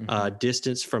 Mm-hmm.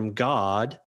 Distance from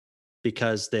God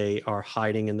because they are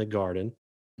hiding in the garden.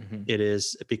 Mm-hmm.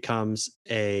 It becomes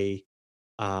a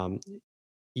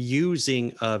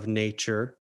using of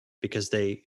nature because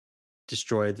they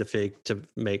destroyed the fig to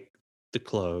make the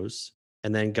clothes.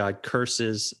 And then God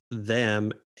curses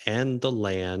them and the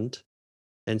land.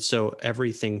 And so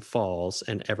everything falls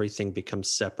and everything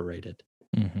becomes separated.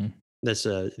 Mm-hmm. This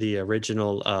the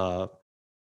original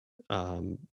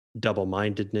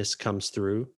double-mindedness comes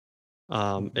through.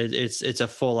 It's a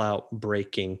full-out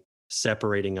breaking,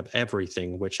 separating of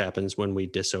everything, which happens when we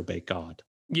disobey God.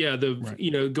 Yeah,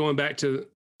 going back to,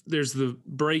 there's the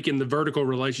break in the vertical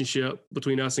relationship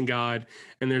between us and God,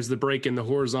 and there's the break in the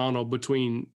horizontal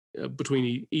between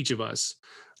each of us.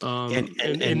 And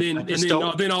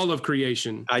then all of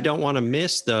creation. I don't want to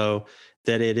miss, though,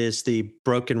 that it is the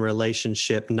broken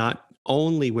relationship not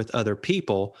only with other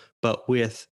people, but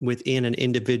within an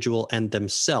individual and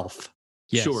themselves.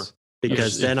 Yes. Sure.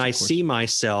 Because then I see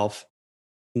myself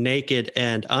naked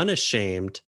and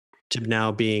unashamed to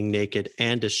now being naked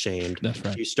and ashamed. That's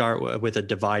right. You start with a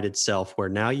divided self where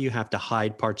now you have to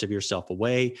hide parts of yourself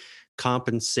away,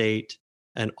 compensate,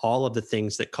 and all of the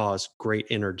things that cause great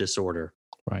inner disorder.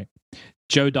 Right.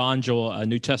 Joe Dongell, a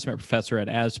New Testament professor at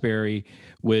Asbury,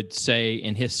 would say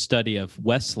in his study of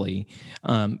Wesley,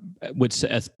 would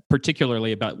say,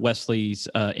 particularly about Wesley's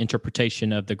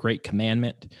interpretation of the Great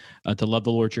Commandment, to love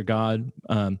the Lord your God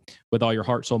with all your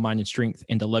heart, soul, mind, and strength,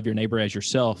 and to love your neighbor as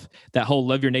yourself. That whole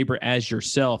love your neighbor as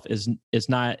yourself is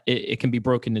not. It can be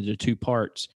broken into two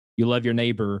parts. You love your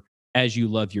neighbor as you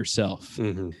love yourself.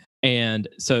 Mm-hmm. And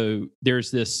so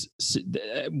there's this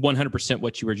 100%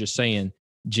 what you were just saying,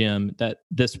 Jim, that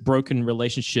this broken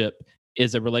relationship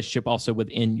is a relationship also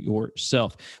within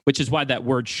yourself, which is why that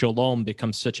word shalom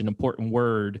becomes such an important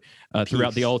word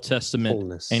throughout the Old Testament,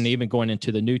 wholeness, and even going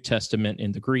into the New Testament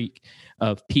in the Greek,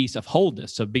 of peace, of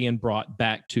wholeness, of being brought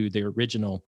back to the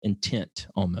original intent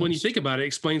almost. When you think about it, it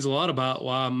explains a lot about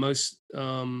why most,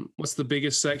 what's the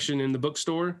biggest section in the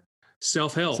bookstore?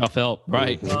 Self-help. Self-help,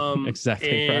 right.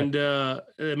 Exactly. And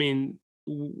I mean,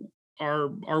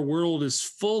 our world is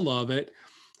full of it.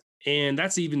 And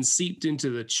that's even seeped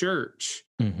into the church.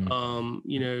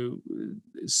 Mm-hmm.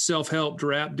 Self-help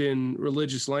wrapped in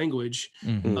religious language.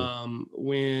 Mm-hmm.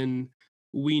 When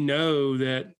we know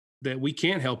that we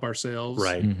can't help ourselves,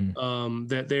 right? Mm-hmm.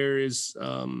 That there is,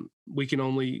 God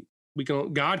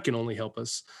can only help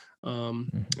us.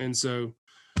 Mm-hmm. And so,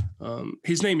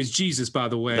 his name is Jesus, by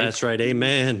the way. That's right.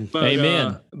 Amen. But,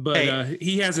 Amen.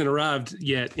 He hasn't arrived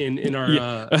yet in our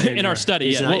in our study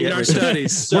yet. In our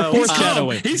studies. So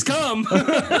he's come.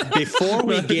 Before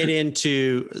we get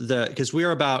into because we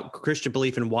are about Christian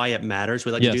belief and why it matters,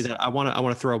 we like to do that. I want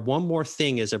to throw one more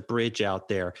thing as a bridge out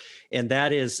there, and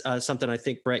that is something I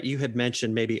think, Brett, you had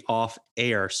mentioned maybe off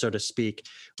air, so to speak,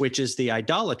 which is the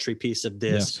idolatry piece of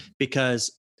this,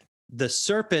 because the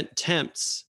serpent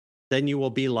tempts. Then you will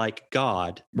be like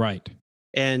God. Right.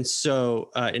 And so,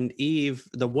 and Eve,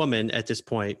 the woman at this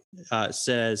point,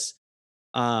 says,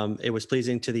 it was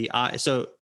pleasing to the eye. So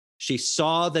she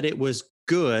saw that it was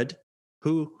good.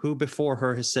 Who before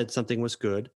her has said something was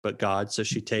good, but God. So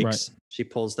she she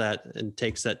pulls that and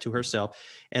takes that to herself.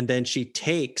 And then she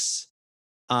takes,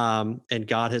 and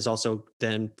God has also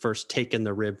then first taken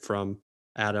the rib from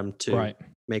Adam to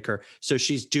make her. So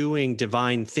she's doing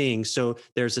divine things. So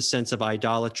there's a sense of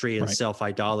idolatry and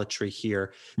self-idolatry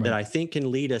here that I think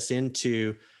can lead us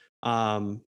into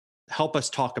help us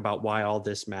talk about why all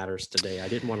this matters today. I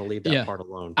didn't want to leave that part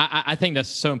alone. I think that's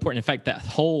so important. In fact, that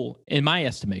whole, in my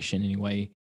estimation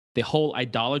anyway, the whole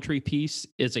idolatry piece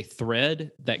is a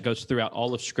thread that goes throughout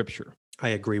all of Scripture. I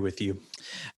agree with you.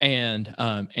 And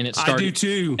it started. I do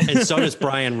too. And so does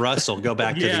Brian Russell. Go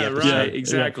back to the episode. Right,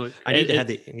 exactly. I need to have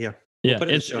the Yeah,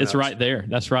 it's right there.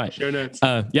 That's right. Show notes.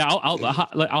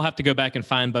 I'll have to go back and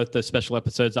find both the special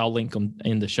episodes. I'll link them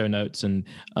in the show notes and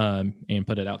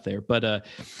put it out there. But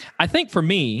I think for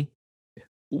me,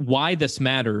 why this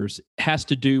matters has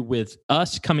to do with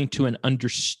us coming to an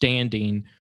understanding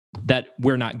that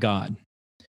we're not God,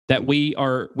 that we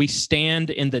stand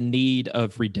in the need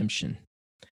of redemption.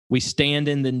 We stand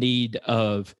in the need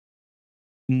of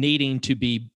needing to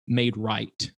be made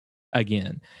right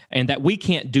again, and that we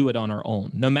can't do it on our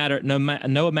own. No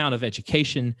amount of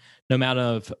education, no amount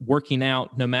of working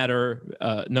out, no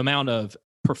amount of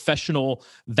professional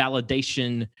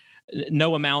validation,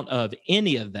 no amount of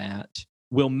any of that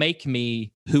will make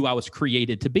me who I was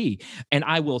created to be. And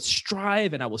I will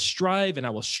strive and I will strive and I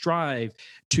will strive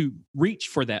to reach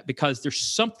for that, because there's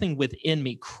something within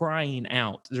me crying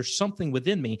out. There's something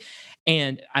within me,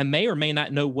 and I may or may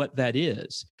not know what that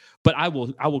is, but I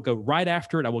will go right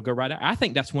after it. I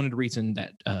think that's one of the reasons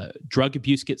that drug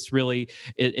abuse gets really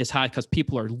is high, because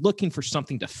people are looking for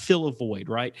something to fill a void,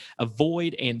 right? A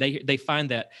void, and they find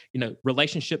that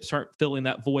relationships aren't filling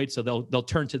that void, so they'll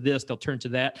turn to this, they'll turn to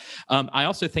that. I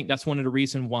also think that's one of the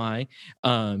reasons why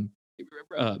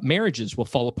marriages will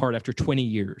fall apart after 20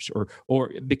 years,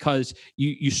 or because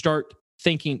you start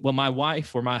thinking, well, my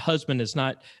wife or my husband is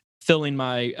not filling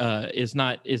my is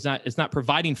not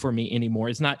providing for me anymore.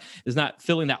 Is not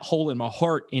filling that hole in my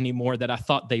heart anymore that I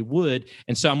thought they would,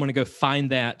 and so I'm going to go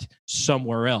find that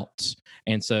somewhere else.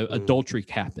 And so adultery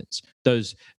happens.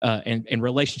 Those and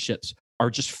relationships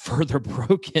are just further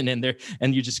broken,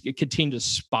 and you just continue to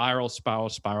spiral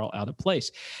out of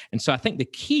place. And so I think the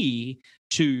key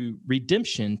to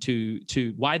redemption,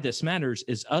 to why this matters,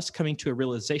 is us coming to a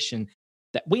realization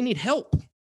that we need help,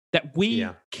 that we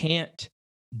can't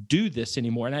do this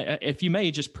anymore. And if you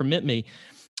may just permit me,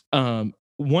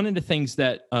 one of the things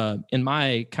that in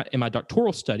my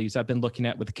doctoral studies I've been looking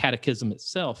at with the catechism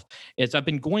itself is I've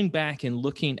been going back and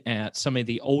looking at some of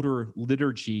the older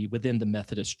liturgy within the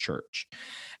Methodist Church.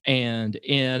 And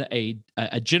in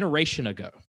a generation ago,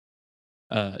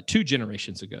 2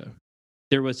 generations ago,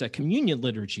 there was a communion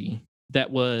liturgy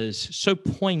that was so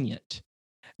poignant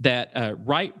that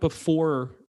right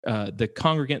before the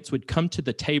congregants would come to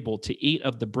the table to eat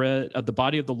of the bread of the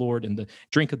body of the Lord and the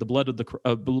drink of the blood of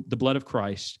the blood of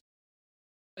Christ,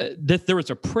 that there was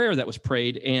a prayer that was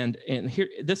prayed, and here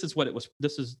this is what it was.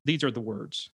 These are the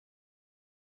words: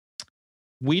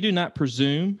 "We do not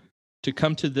presume to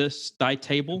come to this thy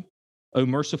table, O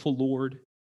merciful Lord,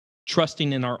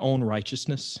 trusting in our own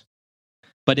righteousness,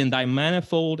 but in thy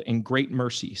manifold and great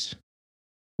mercies.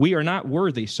 We are not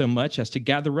worthy so much as to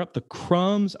gather up the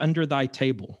crumbs under thy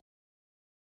table.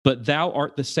 But thou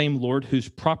art the same Lord, whose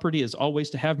property is always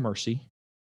to have mercy.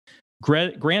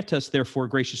 Grant us, therefore,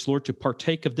 gracious Lord, to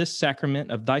partake of this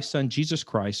sacrament of thy Son, Jesus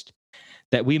Christ,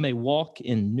 that we may walk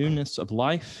in newness of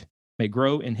life, may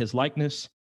grow in his likeness,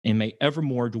 and may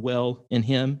evermore dwell in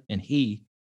him and he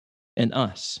in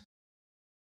us."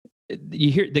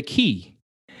 You hear the key.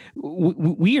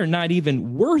 We are not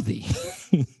even worthy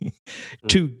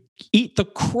to eat the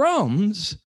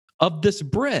crumbs of this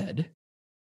bread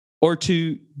or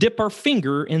to dip our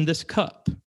finger in this cup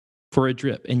for a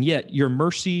drip. And yet your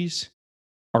mercies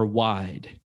are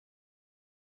wide.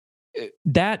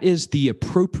 That is the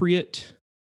appropriate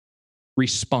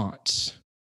response,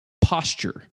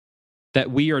 posture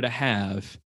that we are to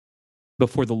have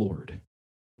before the Lord,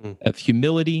 of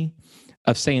humility,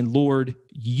 of saying, Lord,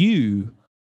 you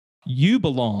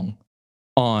belong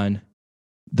on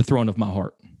the throne of my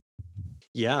heart.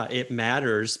 Yeah, it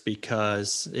matters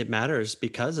because of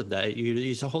that.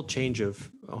 It's a whole change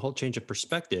of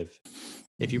perspective.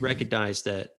 If you recognize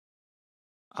that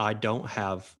I don't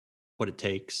have what it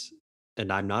takes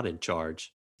and I'm not in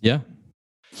charge. Yeah.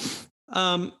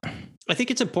 I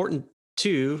think it's important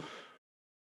too,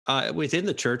 within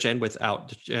the church and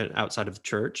outside of the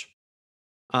church,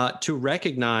 to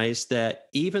recognize that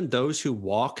even those who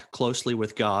walk closely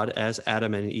with God, as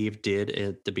Adam and Eve did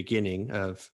at the beginning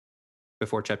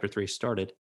before chapter 3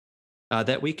 started,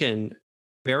 that we can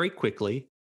very quickly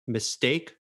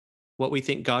mistake what we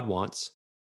think God wants,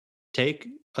 take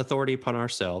authority upon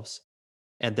ourselves,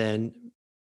 and then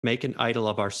make an idol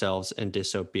of ourselves and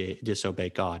disobey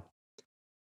God.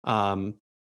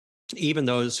 Even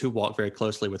those who walk very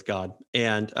closely with God.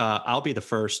 And I'll be the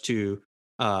first to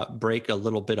break a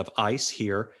little bit of ice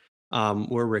here.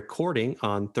 We're recording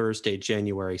on Thursday,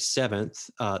 January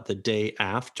 7th, the day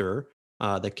after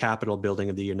the Capitol building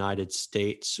of the United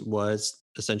States was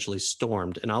essentially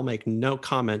stormed. And I'll make no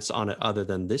comments on it other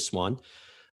than this one.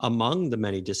 Among the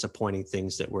many disappointing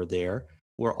things that were there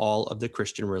were all of the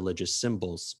Christian religious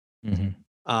symbols,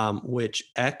 which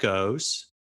echoes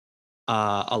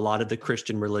a lot of the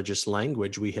Christian religious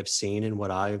language we have seen in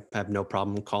what I have no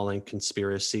problem calling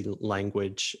conspiracy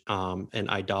language and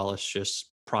idolatrous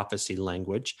prophecy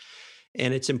language.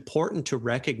 And it's important to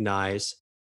recognize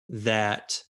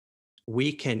that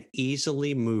we can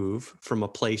easily move from a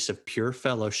place of pure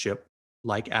fellowship,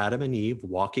 like Adam and Eve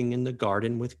walking in the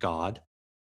garden with God,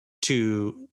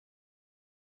 to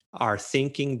our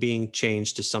thinking being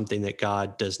changed to something that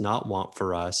God does not want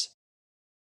for us.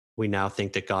 We now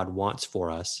think that God wants for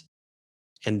us.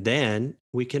 And then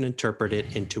we can interpret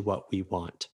it into what we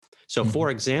want. So, for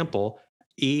example,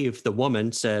 Eve, the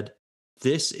woman, said,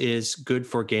 "This is good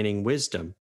for gaining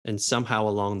wisdom." And somehow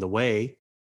along the way,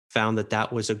 found that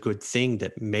that was a good thing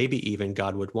that maybe even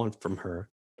God would want from her.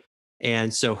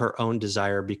 And so her own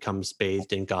desire becomes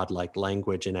bathed in godlike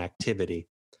language and activity.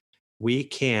 We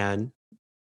can,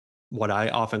 what I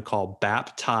often call,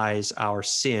 baptize our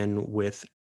sin with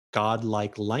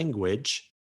godlike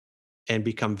language and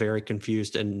become very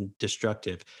confused and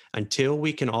destructive. Until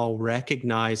we can all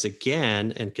recognize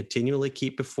again and continually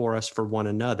keep before us for one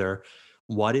another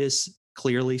what is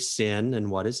clearly sin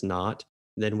and what is not,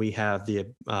 then we have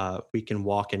we can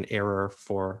walk in error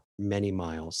for many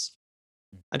miles.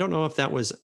 I don't know if that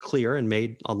was clear and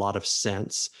made a lot of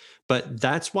sense, but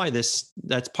that's part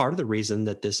of the reason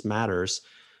that this matters,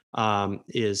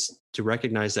 is to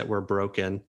recognize that we're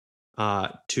broken,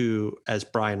 to, as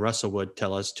Brian Russell would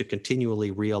tell us, to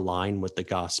continually realign with the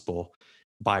gospel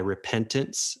by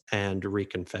repentance and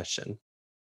reconfession.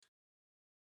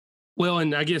 Well,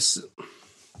 and I guess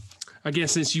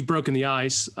since you've broken the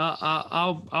ice,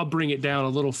 I'll bring it down a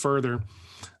little further.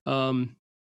 I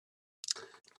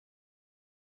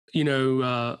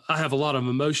have a lot of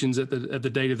emotions at the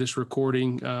date of this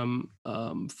recording,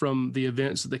 from the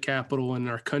events of the Capitol and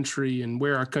our country and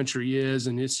where our country is,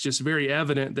 and it's just very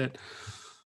evident that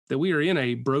we are in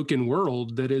a broken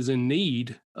world that is in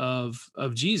need of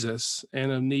Jesus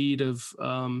and a need of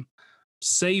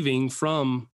saving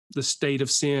from the state of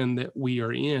sin that we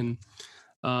are in.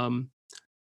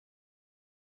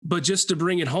 but just to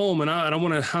bring it home, and I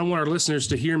want our listeners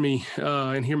to hear me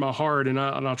and hear my heart, and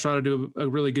I'll try to do a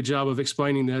really good job of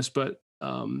explaining this. But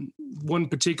one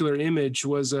particular image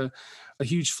was a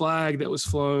huge flag that was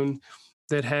flown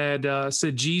that had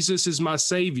said, "Jesus is my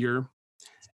savior,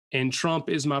 and Trump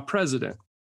is my president."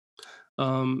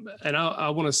 And I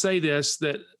want to say this,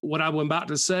 that what I'm about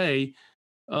to say,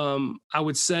 I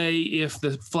would say if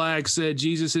the flag said,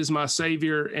 "Jesus is my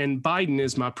savior and Biden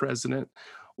is my president,"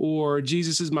 or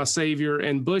 "Jesus is my savior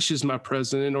and Bush is my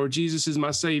president," or "Jesus is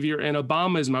my savior and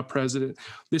Obama is my president."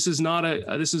 This is not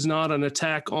an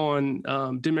attack on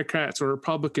Democrats or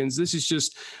Republicans. This is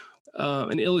just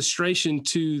an illustration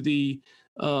to the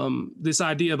this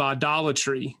idea of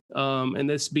idolatry, and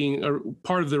this being a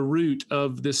part of the root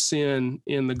of this sin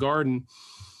in the garden.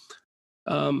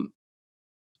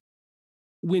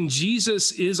 When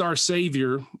Jesus is our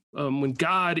savior, when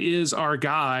God is our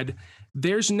God,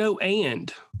 there's no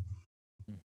and.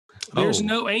 There's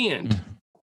no and.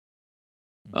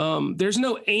 There's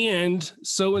no and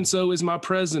so-and-so is my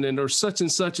president, or such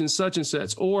and such and such and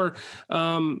such, or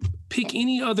pick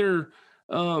any other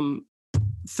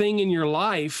thing in your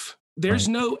life. There's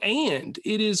no and.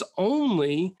 It is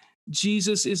only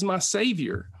Jesus is my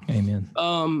savior. Amen.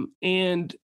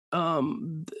 And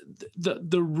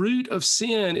the root of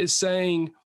sin is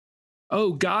saying,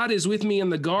 "Oh, God is with me in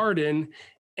the garden,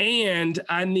 and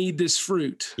I need this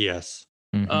fruit." Yes.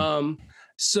 Mm-hmm.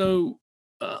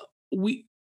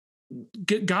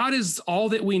 God is all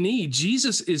that we need.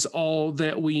 Jesus is all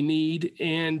that we need.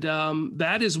 And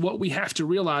that is what we have to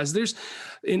realize. There's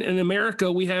in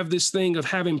America, we have this thing of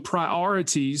having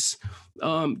priorities.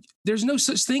 There's no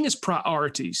such thing as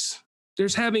priorities.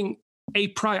 There's having a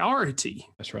priority.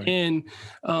 That's right. And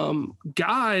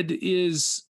God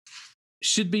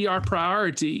should be our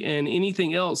priority, and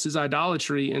anything else is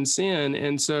idolatry and sin.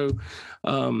 And so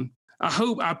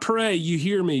I pray you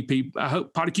hear me, people. I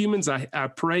hope, Podocumens, I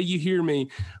pray you hear me.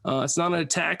 It's not an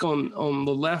attack on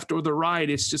the left or the right.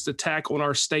 It's just an attack on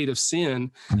our state of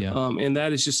sin. Yeah. And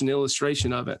that is just an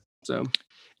illustration of it. So,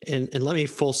 and let me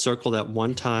full circle that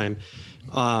one time,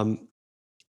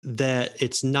 that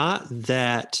it's not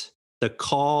that the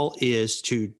call is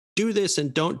to do this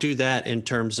and don't do that in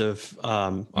terms of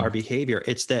our behavior.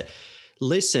 It's that,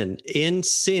 listen, in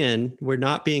sin, we're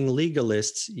not being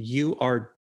legalists. You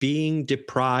are being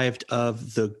deprived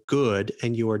of the good,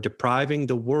 and you are depriving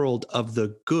the world of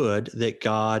the good that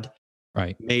God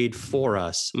made for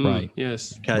us. Right.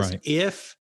 Yes. Because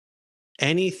if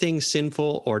anything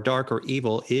sinful or dark or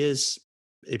evil is,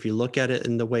 if you look at it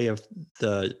in the way of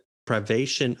the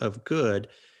privation of good,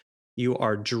 you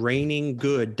are draining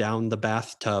good down the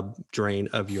bathtub drain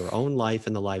of your own life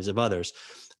and the lives of others.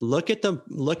 Look at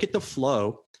the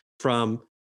flow from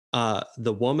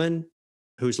the woman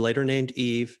who's later named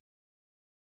Eve,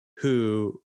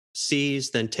 who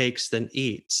sees, then takes, then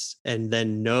eats, and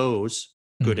then knows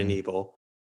good and evil,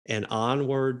 and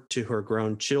onward to her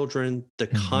grown children, the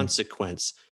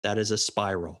consequence. That is a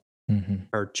spiral.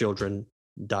 Her children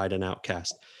died an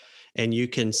outcast. And you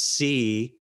can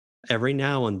see every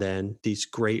now and then these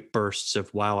great bursts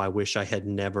of, wow, I wish I had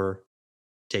never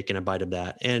taken a bite of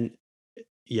that. And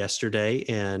yesterday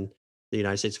in the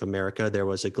United States of America, there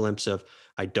was a glimpse of,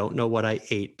 I don't know what I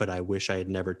ate, but I wish I had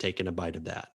never taken a bite of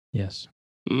that. Yes.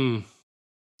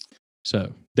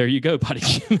 So there you go,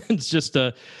 Podocumens. Just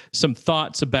some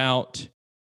thoughts about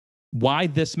why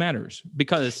this matters.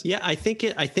 Because I think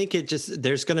it just,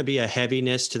 there's going to be a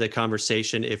heaviness to the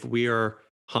conversation if we are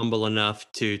humble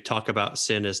enough to talk about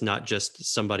sin as not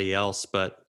just somebody else,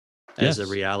 but as a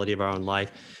reality of our own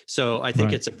life. So I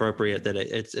think it's appropriate that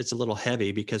it's a little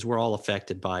heavy, because we're all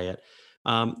affected by it.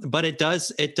 But it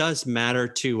does matter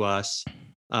to us.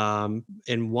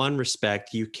 In one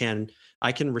respect,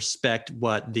 I can respect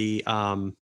what the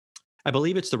I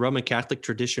believe it's the Roman Catholic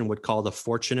tradition would call the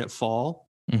fortunate fall.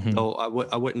 Though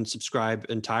I wouldn't subscribe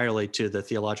entirely to the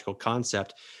theological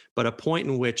concept, but a point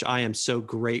in which I am so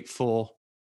grateful.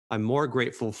 I'm more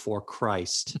grateful for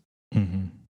Christ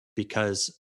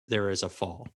because there is a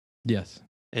fall. Yes.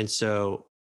 And so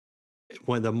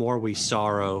when the more we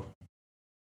sorrow,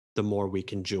 the more we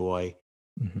can joy.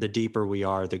 The deeper we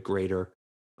are, the greater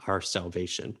our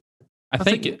salvation. I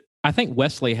think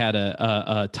Wesley had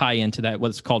a tie into that,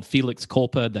 what's called Felix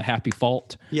Culpa, the happy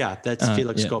fault. Yeah, that's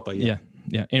Felix Culpa. Yeah.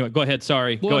 Anyway, go ahead.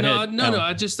 Sorry. Well, go ahead. No.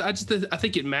 I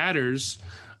think it matters.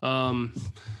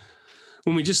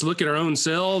 When we just look at our own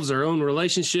selves, our own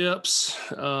relationships,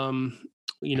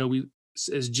 we,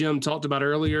 as Jim talked about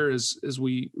earlier, as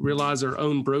we realize our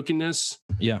own brokenness.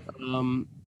 Yeah.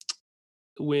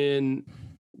 When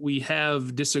we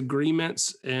have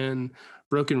disagreements and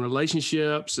broken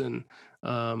relationships and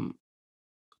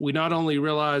we not only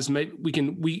realize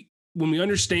when we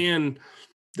understand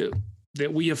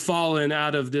that we have fallen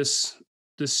out of this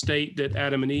state that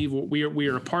Adam and Eve, we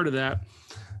are a part of that.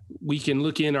 We can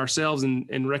look in ourselves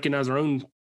and recognize our own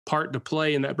part to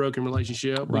play in that broken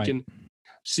relationship. Right. We can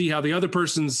see how the other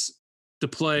person's to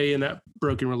play in that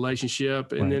broken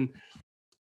relationship, and then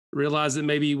realize that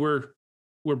maybe we're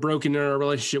broken in our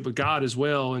relationship with God as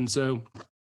well. And so,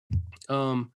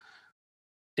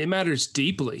 it matters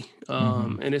deeply.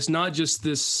 And it's not just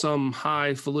this some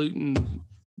highfalutin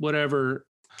whatever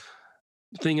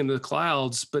thing in the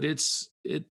clouds, but it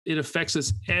affects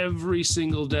us every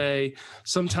single day,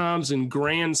 sometimes in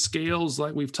grand scales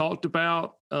like we've talked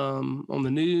about on the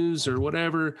news or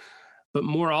whatever, but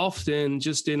more often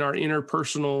just in our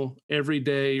interpersonal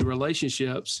everyday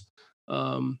relationships.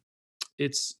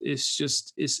 It's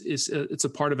a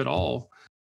part of it all.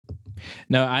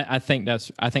 No, I think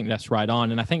that's right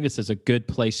on, and I think this is a good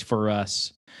place for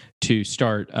us to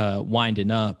start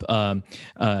winding up.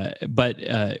 But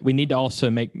we need to also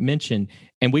make mention,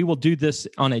 and we will do this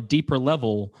on a deeper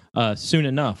level soon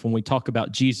enough when we talk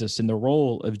about Jesus and the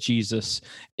role of Jesus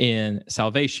in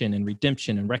salvation and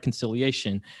redemption and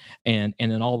reconciliation and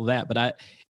in all of that. But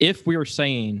if we were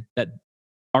saying that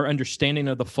our understanding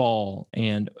of the fall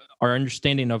and our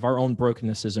understanding of our own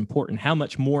brokenness is important, how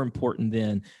much more important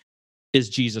then is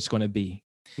Jesus going to be?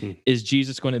 Is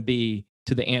Jesus going to be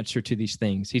to the answer to these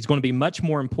things? He's going to be much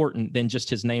more important than just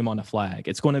his name on a flag.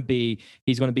 He's going to be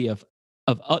of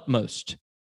utmost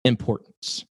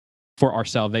importance for our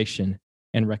salvation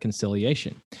and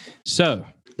reconciliation. So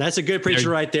that's a good preacher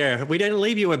right there. We didn't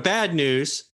leave you with bad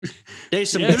news.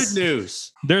 There's some good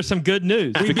news. There's some good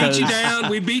news. We beat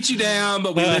you down,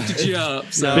 but we lifted you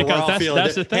up. So no, because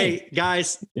that's the thing. Hey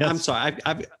guys, I'm sorry.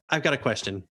 I've got a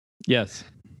question. Yes.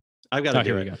 I've got to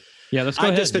do it. We go. Yeah, let's go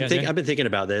ahead. I've been thinking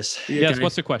about this. Yes,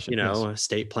 what's the question?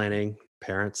 Estate planning,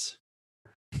 parents.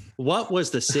 What was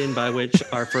the sin by which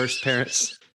our first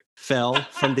parents fell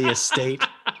from the estate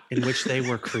in which they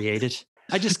were created?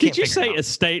 I just can't. Did you say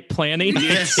estate planning?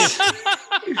 Yes.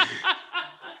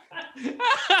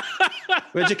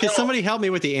 Can somebody help me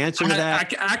with the answer to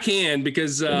that? I can,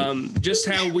 because just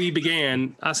how we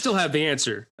began, I still have the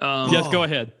answer. Yes, go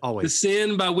ahead. Always. The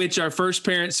sin by which our first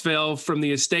parents fell from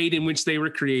the estate in which they were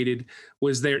created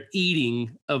was their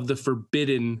eating of the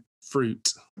forbidden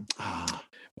fruit.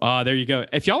 There you go.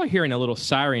 If y'all are hearing a little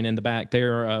siren in the back,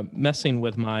 they're messing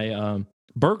with my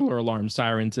burglar alarm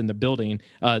sirens in the building.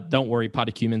 Don't worry,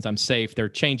 Podicumens, I'm safe. They're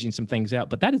changing some things out,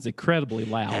 but that is incredibly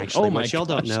loud. Actually, what y'all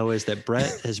don't know is that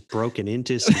Brett has broken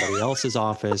into somebody else's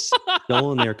office,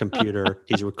 stolen their computer.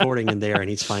 He's recording in there, and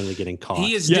he's finally getting caught.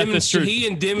 He is he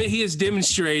is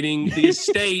demonstrating the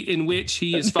estate in which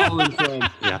he is fallen from.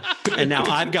 Yeah. And now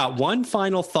I've got one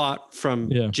final thought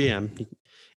from Jim.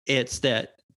 It's that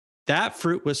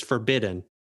fruit was forbidden.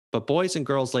 But boys and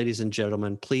girls, ladies and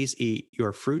gentlemen, please eat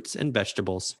your fruits and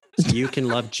vegetables so you can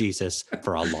love Jesus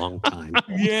for a long time.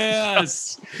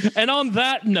 Yes. And on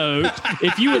that note,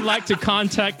 if you would like to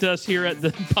contact us here at the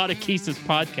Podekesis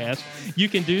Podcast, you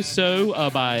can do so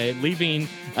by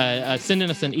sending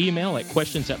us an email at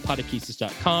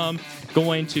questions@podekesis.com,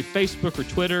 going to Facebook or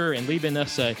Twitter and leaving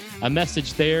us a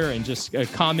message there and just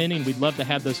commenting. We'd love to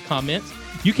have those comments.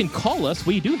 You can call us.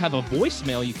 We do have a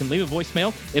voicemail. You can leave a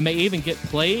voicemail. It may even get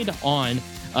played on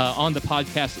the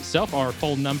podcast itself. Our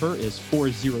phone number is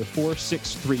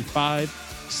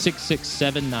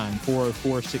 404-635-6679,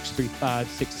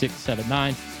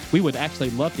 404-635-6679. We would actually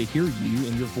love to hear you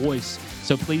and your voice,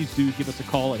 so please do give us a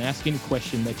call and ask any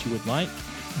question that you would like.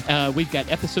 We've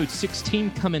got episode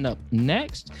 16 coming up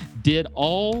next. Did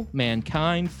all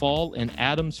mankind fall in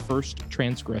Adam's first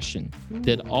transgression?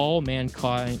 Did all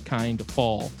mankind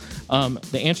fall?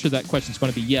 The answer to that question is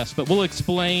going to be yes, but we'll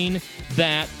explain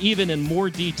that even in more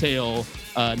detail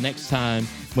next time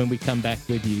when we come back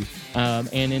with you.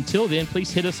 And until then,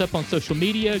 please hit us up on social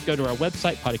media. Go to our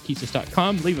website,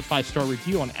 podekesis.com. Leave a 5-star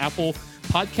review on Apple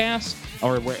Podcasts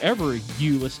or wherever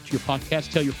you listen to your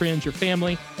podcast. Tell your friends, your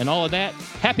family, and all of that.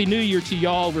 Happy New Year to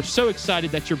y'all. We're so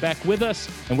excited that you're back with us,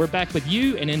 and we're back with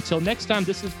you. And until next time,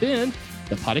 this has been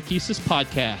the Podekesis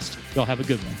Podcast. Y'all have a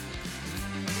good one.